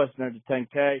new listener to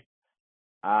 10K.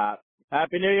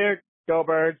 Happy New Year. Go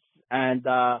Birds. And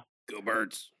go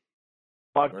Birds.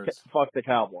 Fuck the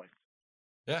Cowboys.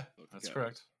 Yeah, that's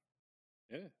correct.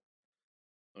 Yeah.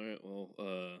 All right.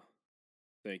 Well,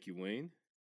 thank you, Wayne.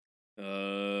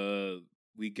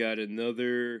 We got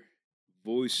another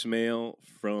voicemail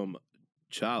from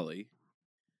Charlie.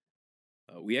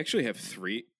 We actually have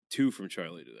 2 from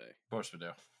Charlie today. Of course we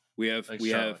do. We have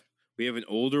an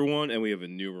older one and we have a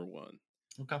newer one.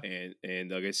 Okay.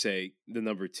 And like I say, the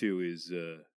number 2 is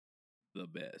the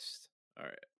best. All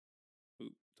right.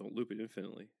 Ooh, don't loop it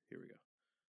infinitely. Here we go.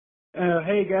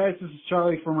 Hey guys, this is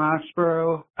Charlie from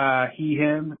Roxborough. He,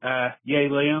 him. Yay,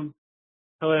 Liam.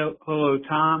 Hello,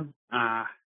 Tom.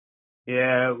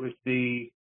 With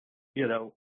the,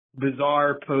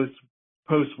 bizarre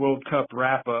post World Cup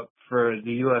wrap up for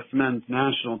the U.S. men's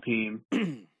national team.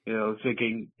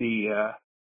 Thinking the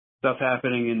stuff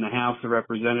happening in the House of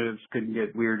Representatives couldn't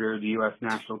get weirder. The U.S.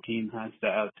 national team has to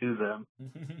out to them.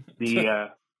 The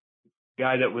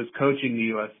guy that was coaching the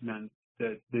U.S. men,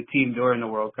 the team during the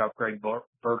World Cup, Greg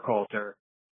Burkhalter,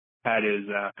 had his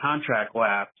contract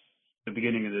lapse at the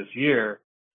beginning of this year,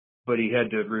 but he had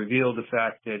to reveal the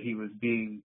fact that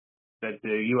that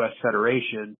the U.S.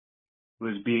 Federation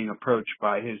was being approached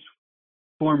by his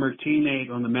former teammate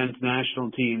on the men's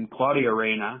national team, Claudia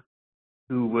Reyna,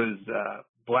 who was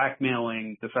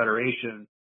blackmailing the Federation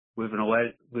with an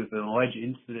alleged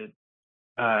incident,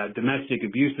 domestic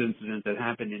abuse incident that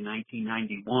happened in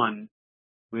 1991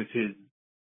 with his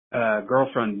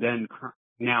girlfriend,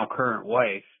 now current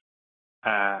wife,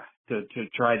 to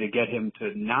try to get him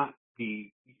to not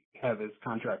have his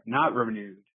contract not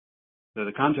renewed. So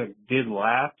the contract did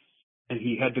lapse, and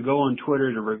he had to go on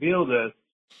Twitter to reveal this.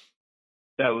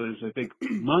 That was, I think,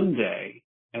 Monday,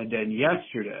 and then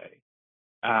yesterday,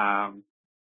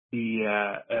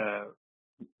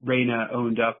 Reyna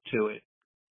owned up to it.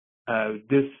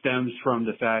 This stems from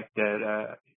the fact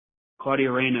that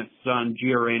Claudia Reyna's son,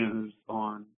 Gio Reyna, who's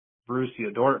on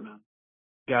Borussia Dortmund,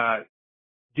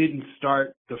 didn't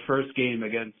start the first game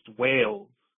against Wales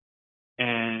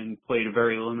and played a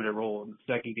very limited role in the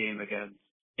second game against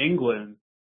England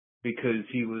because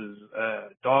he was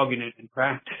dogging it in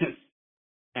practice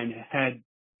and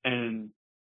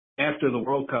after the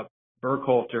World Cup,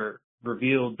 Burkhalter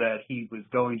revealed that he was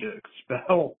going to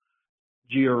expel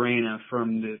Giorena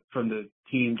from the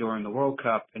team during the World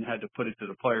Cup and had to put it to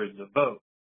the players to vote.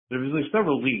 There was like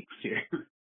several leaks here,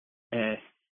 and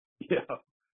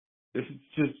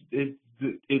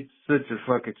it's such a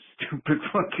fucking stupid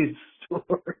fucking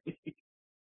story.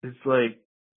 It's like,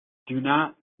 do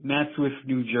not mess with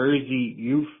New Jersey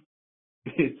youth.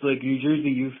 It's like New Jersey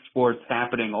youth sports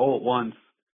happening all at once,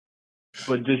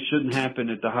 but this shouldn't happen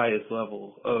at the highest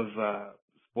level of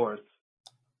sports.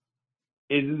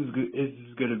 It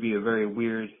is going to be a very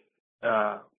weird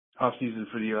offseason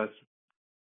for the U.S.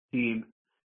 team,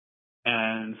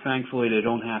 and thankfully they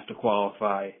don't have to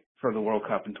qualify for the World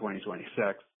Cup in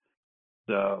 2026.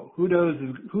 So who knows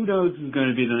who's going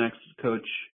to be the next coach?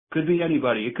 Could be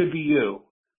anybody. It could be you,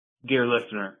 dear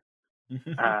listener.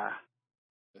 I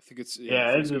think it's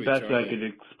it's the best I could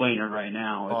explain it right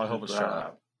now. I hope it's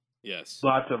Charlie. Yes.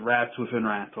 Lots of rats within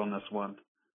rats on this one.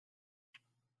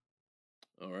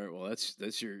 All right. Well,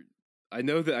 that's your. I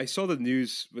know that I saw the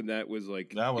news when that was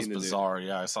like. That was bizarre.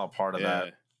 Yeah, I saw part of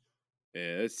that. Yeah,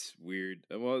 it's weird.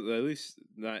 Well, at least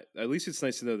not. At least it's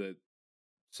nice to know that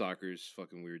soccer's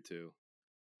fucking weird too,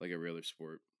 like every other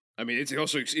sport. I mean, it's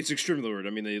extremely weird.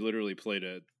 I mean, they literally played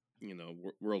a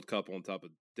World Cup on top of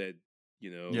dead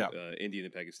Indian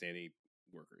and Pakistani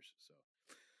workers. So.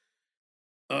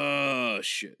 Oh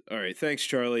shit! All right, thanks,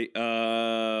 Charlie.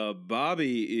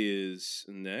 Bobby is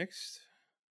next.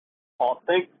 I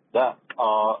think that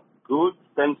a good,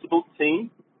 sensible team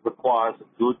requires a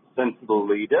good, sensible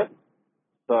leader.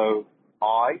 So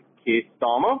Keir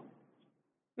Starmer,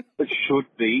 should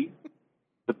be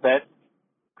the best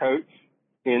coach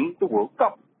in the World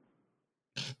Cup.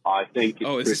 I think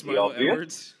it's pretty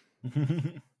obvious.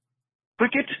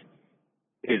 Cricket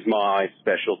is my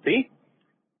specialty,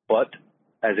 but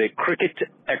as a cricket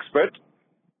expert,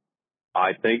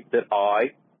 I think that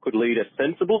I could lead a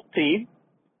sensible team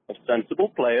of sensible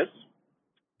players.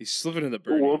 He's slipping in the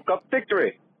to World Cup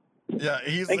victory. Yeah,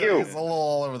 he's a he's little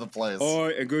all over the place. Also,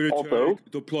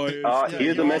 the players.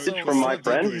 Here's a message from my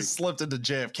friend. He slipped into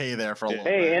JFK there for a little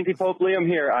bit. Hey, Anti-Pope Liam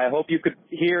here. I hope you could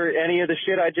hear any of the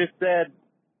shit I just said.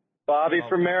 Bobby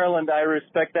from Maryland, I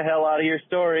respect the hell out of your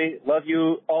story. Love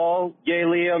you all. Yay,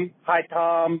 Liam. Hi,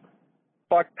 Tom.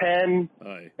 Fuck Penn,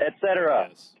 etc.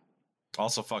 Yes.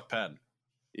 Also, fuck Penn.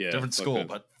 Yeah, different school, Penn.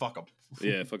 but fuck them.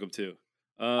 Yeah, fuck them too.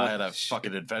 I had a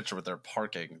fucking adventure with their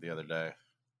parking the other day.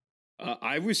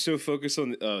 I was so focused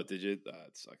on. Did you? It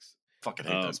sucks. Fucking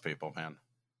hate those people, man.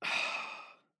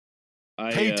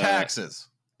 Pay taxes.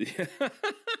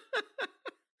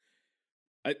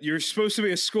 You're supposed to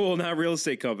be a school, not a real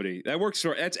estate company. That works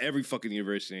for. That's every fucking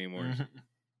university anymore.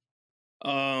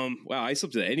 Wow, I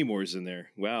slipped the Anymores in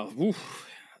there. Wow.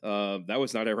 That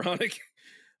was not ironic.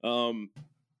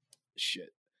 Shit.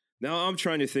 Now I'm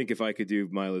trying to think if I could do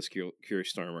Milos Keir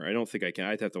Starmer. I don't think I can.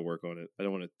 I'd have to work on it. I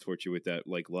don't want to torture you with that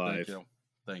like live.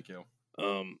 Thank you.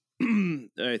 All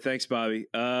right, thanks, Bobby.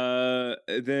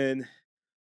 Then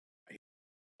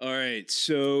all right,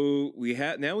 so we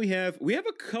have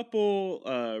a couple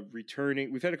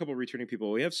returning. We've had a couple returning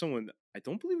people. We have someone I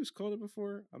don't believe was called it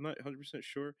before. I'm not 100%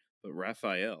 sure, but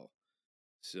Raphael.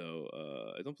 So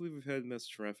I don't believe we've had a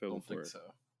message from Raphael before. Think so.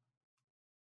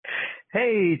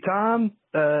 Hey, Tom.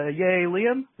 Yay,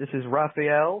 Liam. This is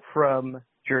Raphael from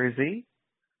Jersey.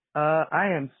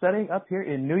 I am setting up here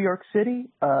in New York City,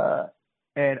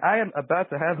 and I am about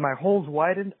to have my holes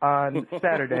widened on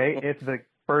Saturday if the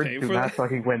Birds do not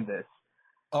fucking win this.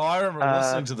 Oh, I remember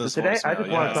listening to this today. I voicemail,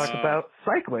 just want to talk about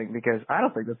cycling because I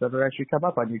don't think this ever actually come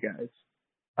up on you guys.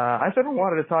 I sort of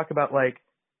wanted to talk about,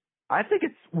 I think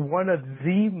it's one of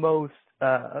the most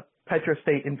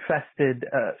petrostate infested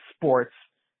sports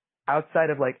outside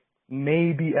of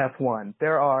maybe F1.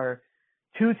 There are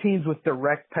two teams with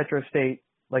direct petrostate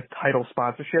title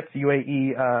sponsorships: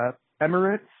 UAE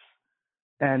Emirates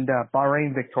and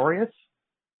Bahrain Victorious.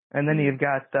 And then you've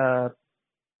got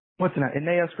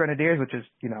Ineos Grenadiers, which is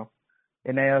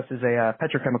Ineos is a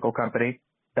petrochemical company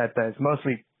that is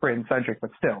mostly Britain centric, but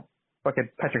still fucking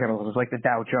petrochemicals is like the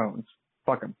Dow Jones.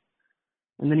 Fuck 'em.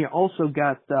 And then you also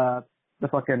got the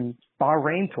fucking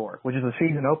Bahrain Tour, which is a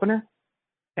season opener.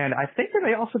 And I think there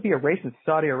may also be a race in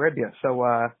Saudi Arabia. So,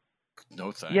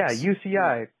 no thanks. Yeah,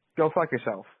 UCI, go fuck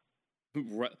yourself. I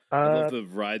love to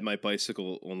ride my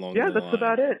bicycle along the line. Yeah, that's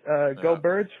about it. Go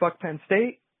Birds, fuck Penn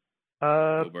State.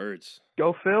 Go Birds.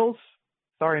 Go Phils.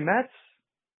 Sorry, Mets.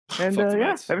 And,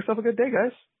 have yourself a good day,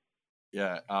 guys.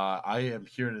 Yeah, I am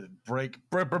here to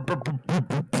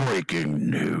breaking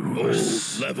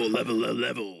news.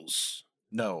 Levels.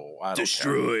 No, I don't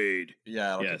destroyed. Care.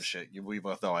 Yeah, I don't give a shit. We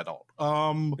both know I don't.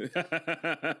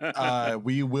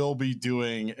 We will be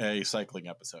doing a cycling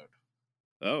episode.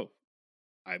 Oh.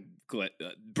 I'm glad.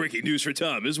 Breaking news for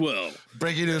Tom as well.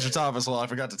 Breaking news for Tom as well. I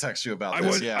forgot to text you about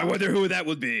this. I wonder who that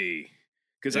would be.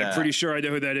 Because I'm pretty sure I know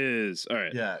who that is. All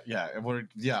right. Yeah.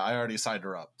 I already signed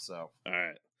her up. So. All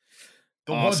right.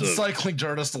 The awesome. One cycling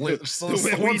journalist,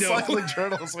 cycling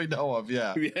journalist we know of.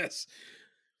 Yeah. Yes.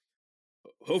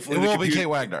 Hopefully it will be Kate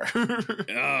Wagner.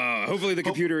 Hopefully the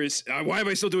computer is. Why am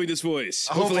I still doing this voice?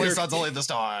 Hopefully it's not delayed this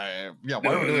time. Yeah.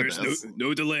 Why are we doing this?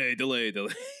 No delay.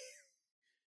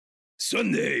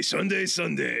 Sunday.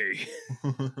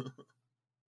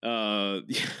 Yeah.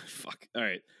 Fuck. All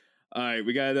right.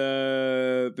 We got.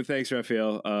 But thanks,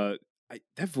 Raphael.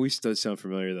 That voice does sound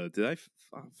familiar though. Did I?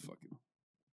 Fucking.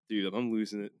 Dude, I'm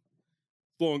losing it.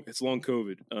 It's long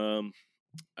COVID. All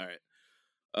right.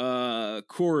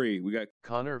 Corey, we got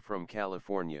Connor from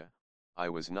California. I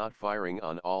was not firing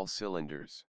on all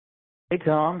cylinders. Hey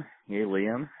Tom, hey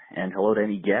Liam, and hello to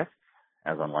any guests,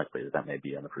 as unlikely as that may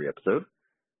be on the free episode.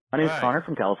 My name is Connor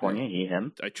from California, he,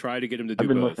 him. I try to get him to do I've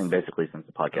been both. listening basically since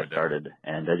the podcast started,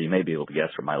 and as you may be able to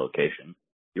guess from my location,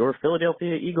 your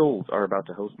Philadelphia Eagles are about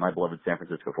to host my beloved San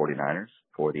Francisco 49ers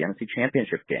for the NFC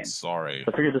Championship game. Sorry.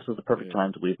 So I figured this was the perfect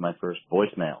time to leave my first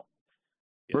voicemail.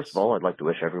 Yes. First of all, I'd like to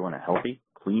wish everyone a healthy,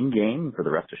 clean game for the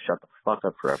rest to shut the fuck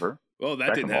up forever. Well,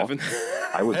 that didn't happen.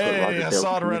 I would put Roger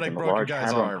Dale in the Large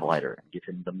Hadron Collider and give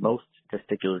him the most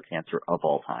testicular cancer of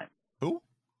all time. Who?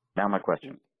 Now my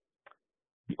question.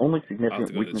 The only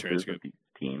significant weaknesses of these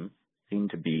teams seem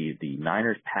to be the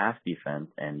Niners' pass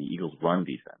defense and the Eagles' run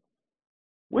defense.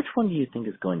 Which one do you think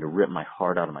is going to rip my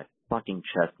heart out of my fucking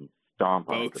chest and stomp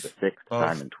on it for the sixth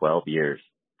time in 12 years?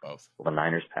 Both. Will the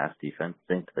Niners' pass defense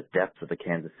sink to the depths of the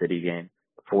Kansas City game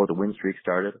before the win streak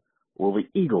started? Or will the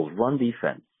Eagles' run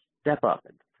defense step up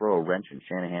and throw a wrench in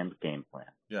Shanahan's game plan?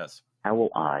 Yes. How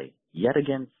will I, yet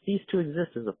again, cease to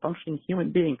exist as a functioning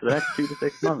human being for the next 2 to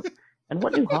 6 months? And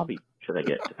what new hobby should I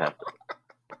get to pass this?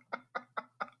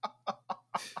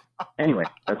 Anyway,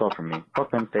 that's all from me.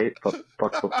 Fuck Penn State,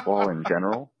 fuck football in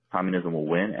general. Communism will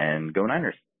win, and go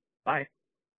Niners. Bye.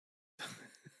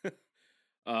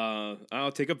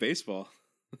 I'll take up baseball.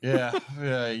 Yeah,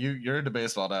 you're into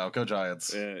baseball now. Go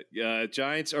Giants. Yeah,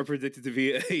 Giants are predicted to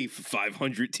be a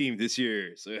 500 team this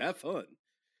year, so have fun.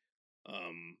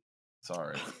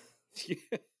 Sorry.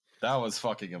 Yeah. That was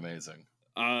fucking amazing.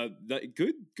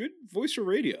 Good voice for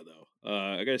radio though.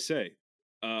 I gotta say.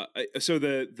 So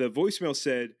the voicemail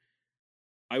said,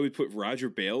 I would put Roger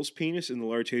Bale's penis in the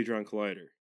Large Hadron Collider.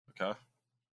 Okay.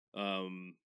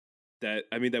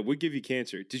 That would give you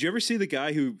cancer. Did you ever see the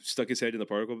guy who stuck his head in the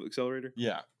particle accelerator?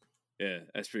 Yeah. Yeah,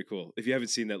 that's pretty cool. If you haven't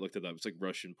seen that, look it up. It's like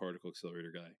Russian particle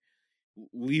accelerator guy,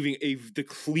 leaving the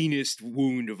cleanest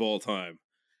wound of all time.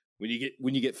 When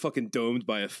you get fucking domed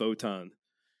by a photon.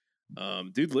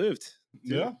 Dude lived.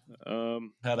 Yeah.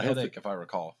 Had a headache, if I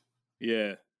recall.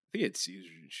 Yeah. I think he had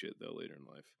seizures and shit though later in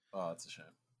life. Oh, that's a shame.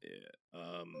 Yeah.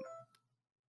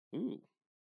 Ooh.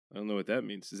 I don't know what that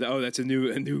means. That's a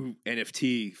new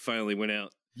NFT finally went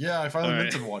out. Yeah, I finally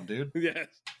minted one, dude. Yeah.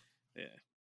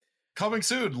 Coming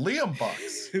soon, Liam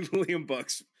Bucks. Liam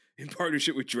Bucks in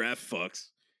partnership with DraftF.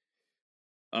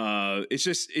 It's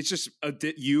just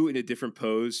you in a different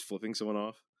pose, flipping someone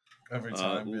off every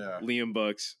time. Yeah. Liam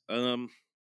Bucks. All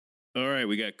right,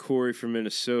 we got Corey from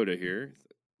Minnesota here.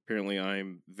 Apparently,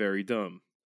 I'm very dumb.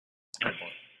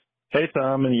 Hey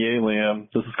Tom and yay Liam,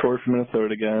 this is Corey from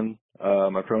Minnesota again.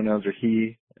 My pronouns are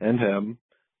he and him.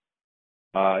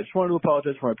 I just wanted to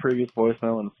apologize for my previous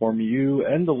voicemail and inform you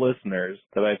and the listeners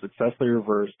that I successfully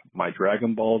reversed my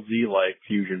Dragon Ball Z-like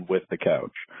fusion with the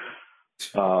couch.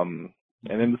 And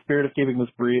in the spirit of keeping this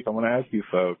brief, I want to ask you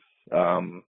folks,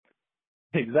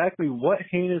 exactly what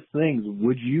heinous things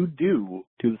would you do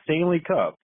to the Stanley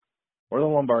Cup or the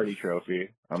Lombardi Trophy?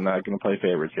 I'm not going to play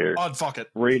favorites here. I'd fuck it.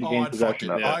 Raid gain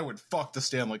possession of it. I would fuck the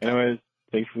Stanley Cup. Anyways,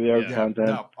 thanks for the hour content.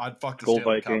 No, I'd fuck the Gold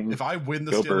Stanley Vikings, Cup. If I win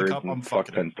the go Stanley Birds, Cup, I'm fuck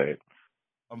fucking Penn it. State.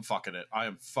 I'm fucking it. I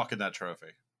am fucking that trophy.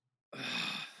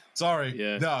 Sorry.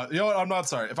 Yeah. No, you know what? I'm not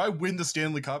sorry. If I win the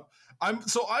Stanley Cup, I'm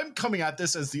coming at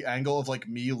this as the angle of like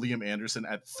me, Liam Anderson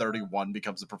at 31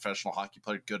 becomes a professional hockey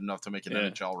player good enough to make an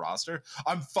NHL roster.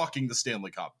 I'm fucking the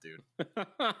Stanley Cup, dude.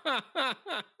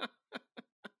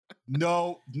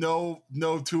 No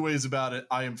two ways about it.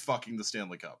 I am fucking the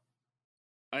Stanley Cup.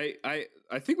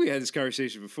 I think we had this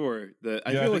conversation before.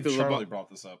 I feel like Charlie brought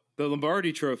this up. The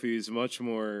Lombardi Trophy is much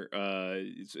more.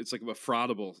 It's like a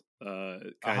fraudable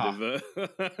kind of.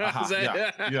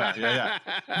 Yeah.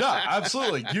 No,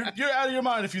 absolutely. You're out of your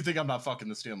mind if you think I'm not fucking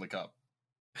the Stanley Cup.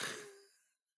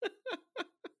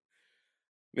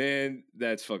 Man,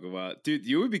 that's fucking wild, dude.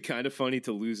 You would be kind of funny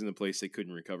to lose in a place they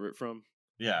couldn't recover it from.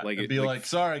 Yeah, like it'd be like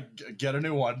sorry, get a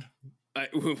new one.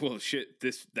 Well, shit.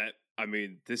 I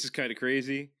mean, this is kind of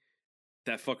crazy.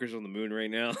 That fucker's on the moon right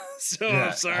now, so Yeah,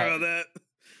 I'm sorry about that.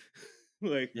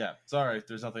 Like, yeah, sorry,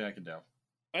 there's nothing I can do.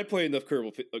 I play enough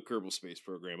Kerbal Space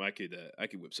Program. I could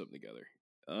whip something together.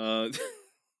 I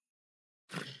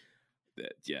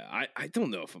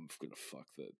don't know if I'm gonna fuck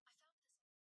that.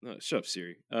 No, shut up,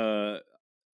 Siri. I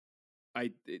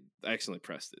accidentally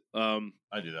pressed it.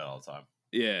 I do that all the time.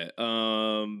 Yeah.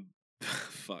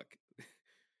 Fuck.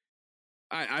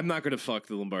 I'm not gonna fuck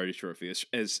the Lombardi Trophy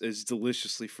as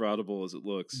deliciously fraudable as it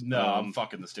looks. No, I'm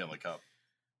fucking the Stanley Cup.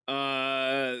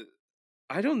 I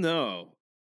don't know.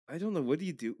 What do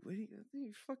you do? What do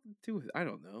you fucking do with it? I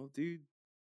don't know, dude.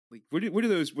 Like, what are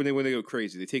those when they go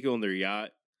crazy? They take it on their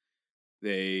yacht.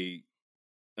 They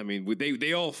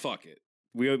all fuck it.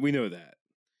 We know that.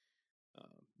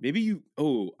 Maybe you.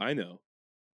 Oh, I know.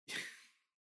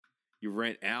 You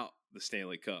rent out the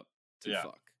Stanley Cup to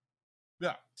fuck.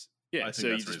 Yeah. So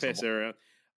you just pass that around.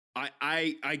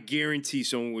 I guarantee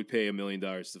someone would pay $1 million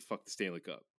to fuck the Stanley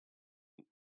Cup.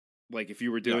 Like, if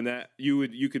you were doing that,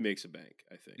 you could make some bank.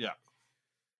 I think. Yeah.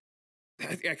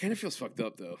 I kind of feels fucked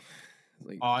up though.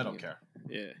 Like, I don't care.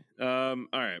 Yeah. All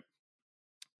right.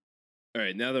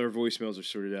 Now that our voicemails are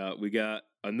sorted out, we got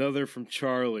another from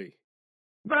Charlie.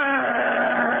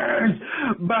 Birds!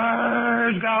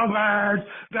 Birds! Go birds!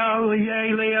 Go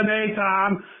yay, Liam, A.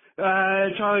 Tom.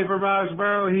 Charlie from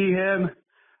Roxborough, he, him.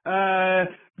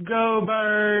 Go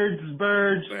birds!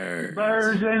 Birds!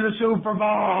 Birds in the Super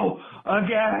Bowl!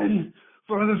 Again!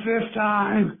 For the 5th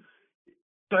time!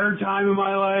 3rd time in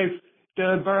my life!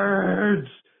 The birds!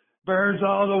 Birds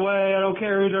all the way. I don't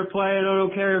care who they're playing. I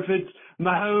don't care if it's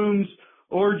Mahomes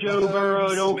or Joe Burrow.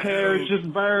 I don't care. It's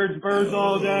just birds. Birds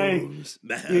all day. You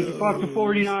can fuck the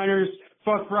 49ers.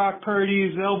 Fuck Brock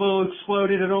Purdy's elbow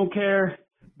exploded. I don't care.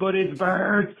 But it's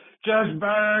birds. Just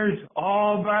birds.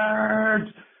 All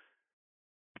birds.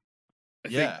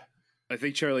 I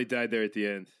think Charlie died there at the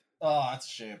end. Oh, that's a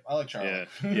shame. I like Charlie.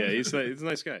 Yeah, he's a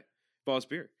nice guy. Boss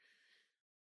beer.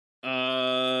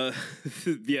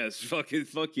 Yes, fuck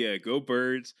yeah, go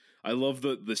birds. I love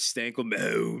the Stankel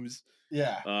Mahomes.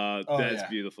 Yeah. That's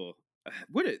beautiful.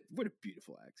 What a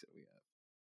beautiful accent we have.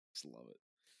 Just love it.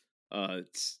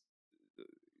 It's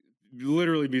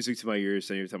literally music to my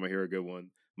ears every time I hear a good one.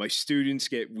 My students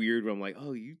get weird when I'm like,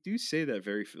 oh, you do say that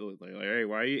very fluently. Like, hey,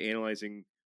 why are you analyzing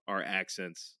our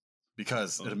accents?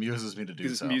 Because it amuses me to do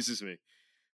so. It amuses me.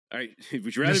 All right,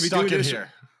 would you rather be doing this?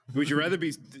 Here. Would you rather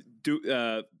be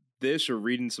this or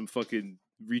reading some fucking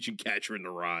Reaching Catcher in the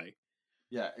Rye?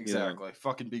 Yeah, exactly. You know?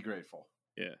 Fucking be grateful.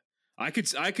 Yeah, I could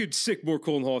sick more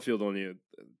Colin Hallfield on you.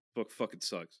 The book fucking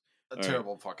sucks. A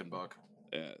terrible fucking book.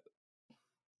 Yeah.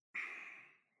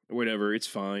 Whatever, it's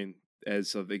fine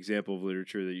as an example of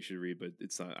literature that you should read, but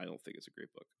it's not. I don't think it's a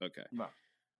great book. Okay. No.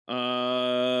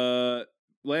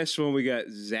 Last one we got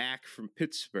Zach from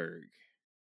Pittsburgh.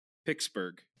 Hey,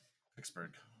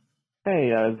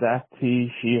 Zach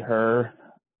T, she, her.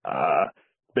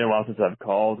 It's been a while since I've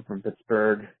called from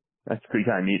Pittsburgh. That's pretty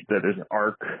kind of neat that there's an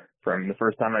arc from the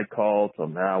first time I called till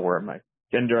now where my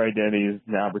gender identity is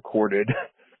now recorded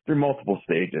through multiple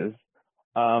stages.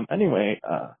 Anyway,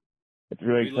 it's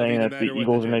really exciting that the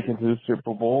Eagles are making it to the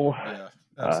Super Bowl. Yeah,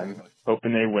 absolutely.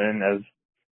 Hoping they win as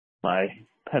my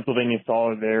Pennsylvania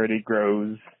solidarity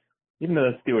grows, even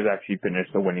though the Steelers actually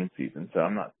finished the winning season, so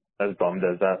I'm not as bummed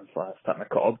as that was last time I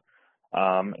called.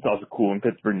 It's also cool in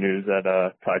Pittsburgh news that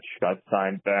Kutch got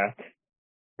signed back,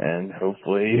 and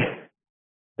hopefully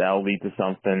that'll lead to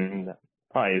something.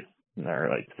 Probably not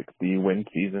like 60-win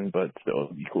season, but still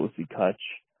it'll be cool to see Kutch.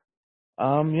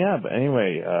 Yeah, but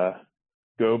anyway,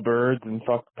 go Birds and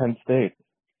fuck Penn State.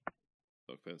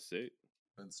 Fuck Penn State.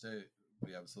 Penn State.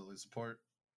 We absolutely support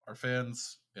our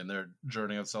fans in their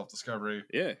journey of self-discovery.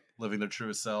 Yeah. Living their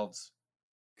truest selves.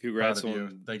 Congrats on you.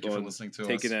 Thank you for listening to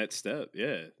taking that step.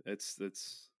 Yeah, that's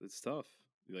tough.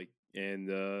 Like, and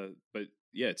but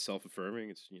yeah, it's self-affirming.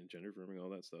 It's gender affirming, all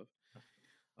that stuff.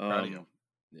 Proud of you.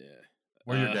 Yeah,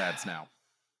 we're your dads now.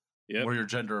 Yeah, we're your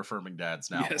gender affirming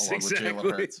dads now. Yes, along exactly. With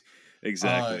Jalen Hurts.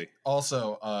 Exactly.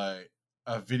 Also, a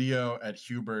video at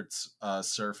Hubert's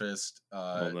surfaced.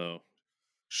 Oh no.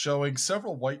 Showing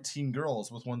several white teen girls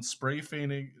with one spray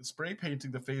painting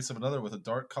the face of another with a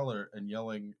dark color and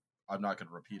yelling, I'm not going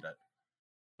to repeat it.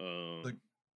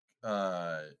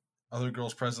 The other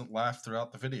girls present laughed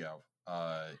throughout the video.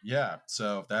 Yeah,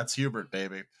 so that's Hubert,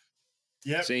 baby.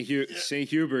 Yep. St.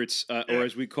 Hubert's, or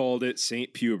as we called it,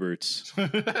 St. Pubert's. Oh,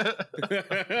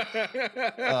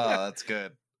 that's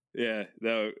good. Yeah,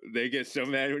 no, they get so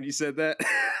mad when you said that.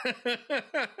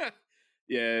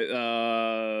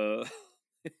 Yeah,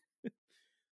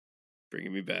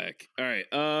 Bringing me back. All right.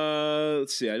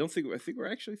 Let's see. I think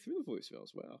we're actually through the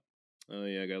voicemails. Wow. Oh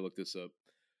yeah, I gotta look this up.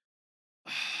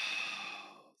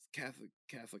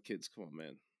 Catholic kids, come on,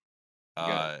 man.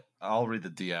 I'll read the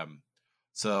DM.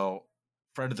 So,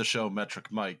 friend of the show,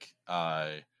 Metric Mike,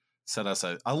 sent us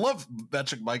I love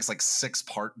Metric Mike's like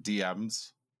 6-part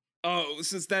DMs. Oh,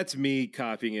 since that's me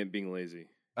copying it and being lazy.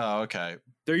 Oh, okay.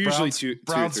 They're usually two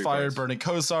Browns or three fired parts. Bernie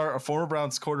Kosar, a former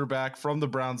Browns quarterback from the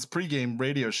Browns pregame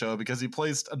radio show because he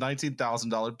placed a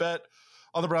 $19,000 bet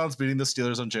on the Browns beating the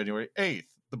Steelers on January 8th.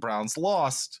 The Browns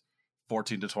lost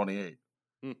 14-28.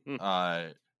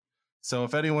 So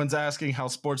if anyone's asking how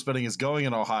sports betting is going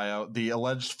in Ohio, the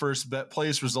alleged first bet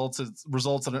place results in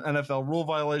an NFL rule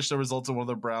violation that results in one of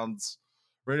the Browns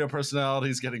radio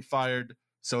personalities getting fired.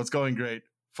 So it's going great.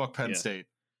 Fuck Penn State.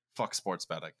 Fuck sports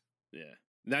betting. Yeah.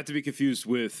 Not to be confused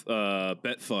with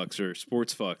bet fucks or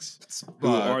sports fucks, who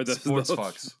are the sports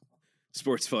fucks.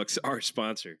 Sports fucks, our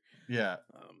sponsor. Yeah.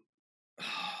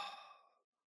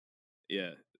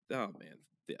 Yeah. Oh man.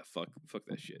 Yeah. Fuck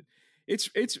that shit.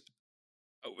 It's.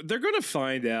 They're gonna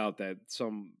find out that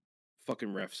some fucking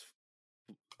refs.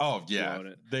 Oh yeah.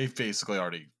 They basically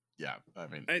already. Yeah. I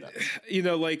mean, I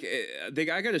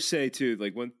gotta say too,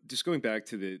 like when just going back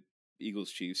to the Eagles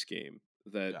Chiefs game.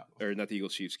 Or not the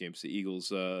Eagles Chiefs games, the Eagles,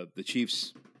 the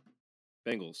Chiefs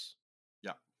Bengals.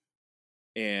 Yeah.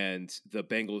 And the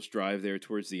Bengals drive there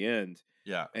towards the end.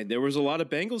 Yeah. And there was a lot of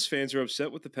Bengals fans who are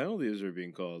upset with the penalties that are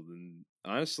being called. And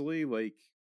honestly, like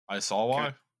I saw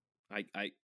why.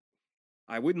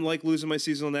 I wouldn't like losing my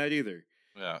season on that either.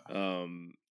 Yeah.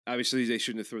 Obviously they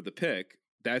shouldn't have thrown the pick.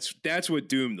 That's what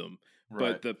doomed them.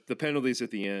 Right. But the penalties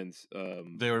at the end,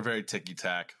 they were very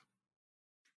ticky-tack.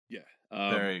 Yeah.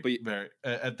 Very.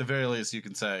 At the very least, you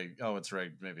can say, "Oh, it's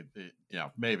rigged." Maybe,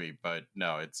 maybe, but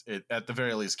no, it's at the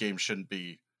very least, games shouldn't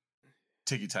be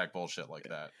ticky tack bullshit like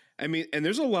that. I mean, and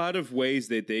there's a lot of ways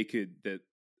that they could.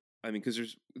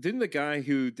 Because didn't the guy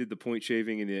who did the point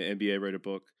shaving in the NBA write a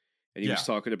book, and he was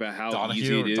talking about how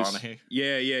easy it is. Donahue.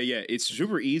 Yeah. It's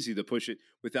super easy to push it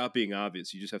without being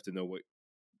obvious. You just have to know what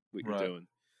you're doing.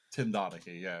 Tim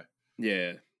Donahue,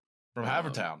 yeah, from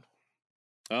Havertown.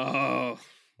 Oh.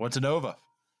 Went to Nova.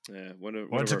 Yeah,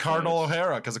 went to Cardinal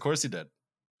O'Hara because of course he did.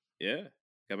 Yeah,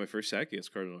 got my first sack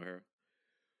against Cardinal O'Hara.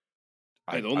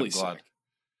 I'm glad.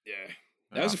 Yeah,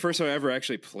 that was the first time I ever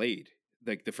actually played.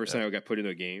 Like the first time I got put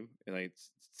into a game and I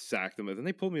sacked them, and then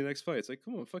they pulled me the next fight. It's like,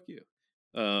 come on, fuck you.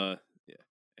 Yeah.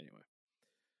 Anyway,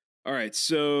 all right.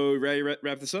 So ready to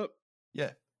wrap this up?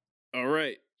 Yeah. All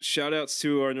right. Shout outs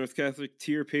to our North Catholic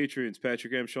tier patrons,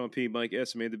 Patrick M, Sean P, Mike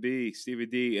S, Amanda B, Stevie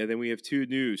D, and then we have 2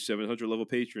 new 700 level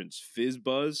patrons, Fizz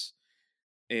Buzz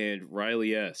and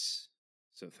Riley S.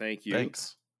 So thank you.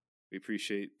 Thanks. We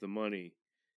appreciate the money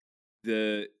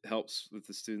that helps with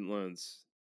the student loans.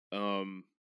 All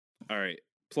right.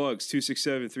 Plugs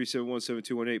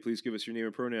 267-371-7218. Please give us your name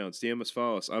and pronouns. DM us,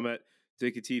 follow us. I'm at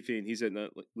Dick Atifi, he's at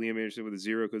Liam Anderson with a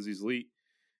 0 because he's elite.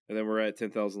 And then we're at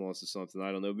 10,000 losses something.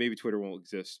 I don't know. Maybe Twitter won't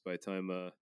exist by the time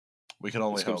we can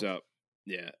only this comes out.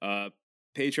 Yeah.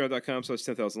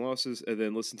 Patreon.com/10,000 losses. And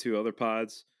then listen to other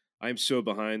pods. I'm so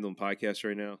behind on podcasts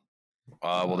right now.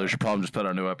 Well, there's your problem. Just put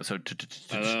our new episode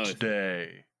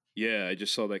today. Yeah, I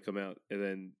just saw that come out. And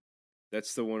then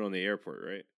that's the one on the airport,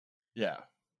 right? Yeah.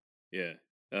 Yeah.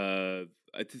 I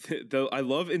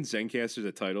love in Zencastr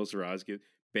the titles Raz give.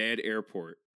 Bad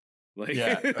Airport. Like,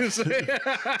 yeah.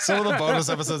 Some of the bonus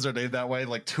episodes are named that way,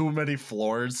 like too many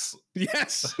floors.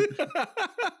 Yes.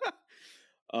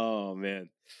 Oh man.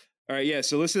 All right, yeah.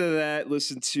 So listen to that.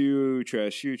 Listen to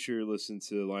Trash Future. Listen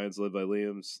to Lions Led by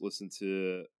Liam's. Listen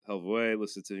to Hell of a Way.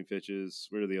 Listen to Pitches.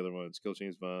 Where are the other ones? Kill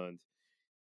James Bond.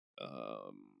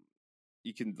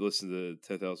 You can listen to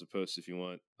 10,000 Posts if you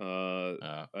want.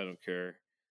 I don't care.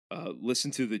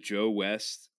 Listen to the Joe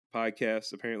West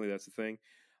podcast. Apparently that's the thing.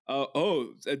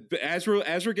 As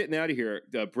we're getting out of here,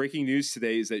 breaking news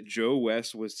today is that Joe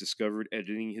West was discovered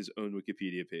editing his own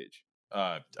Wikipedia page.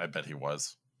 I bet he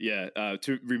was. Yeah,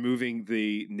 to removing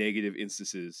the negative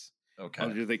instances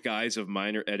under the guise of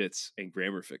minor edits and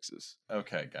grammar fixes.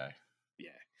 Okay, guy. Yeah.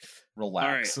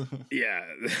 Relax. All right. Yeah.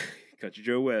 Country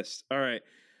Joe West. All right.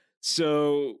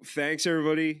 So thanks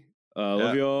everybody.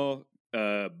 Love you all.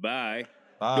 Bye.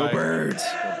 Bye. Go Birds.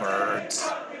 Go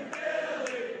Birds.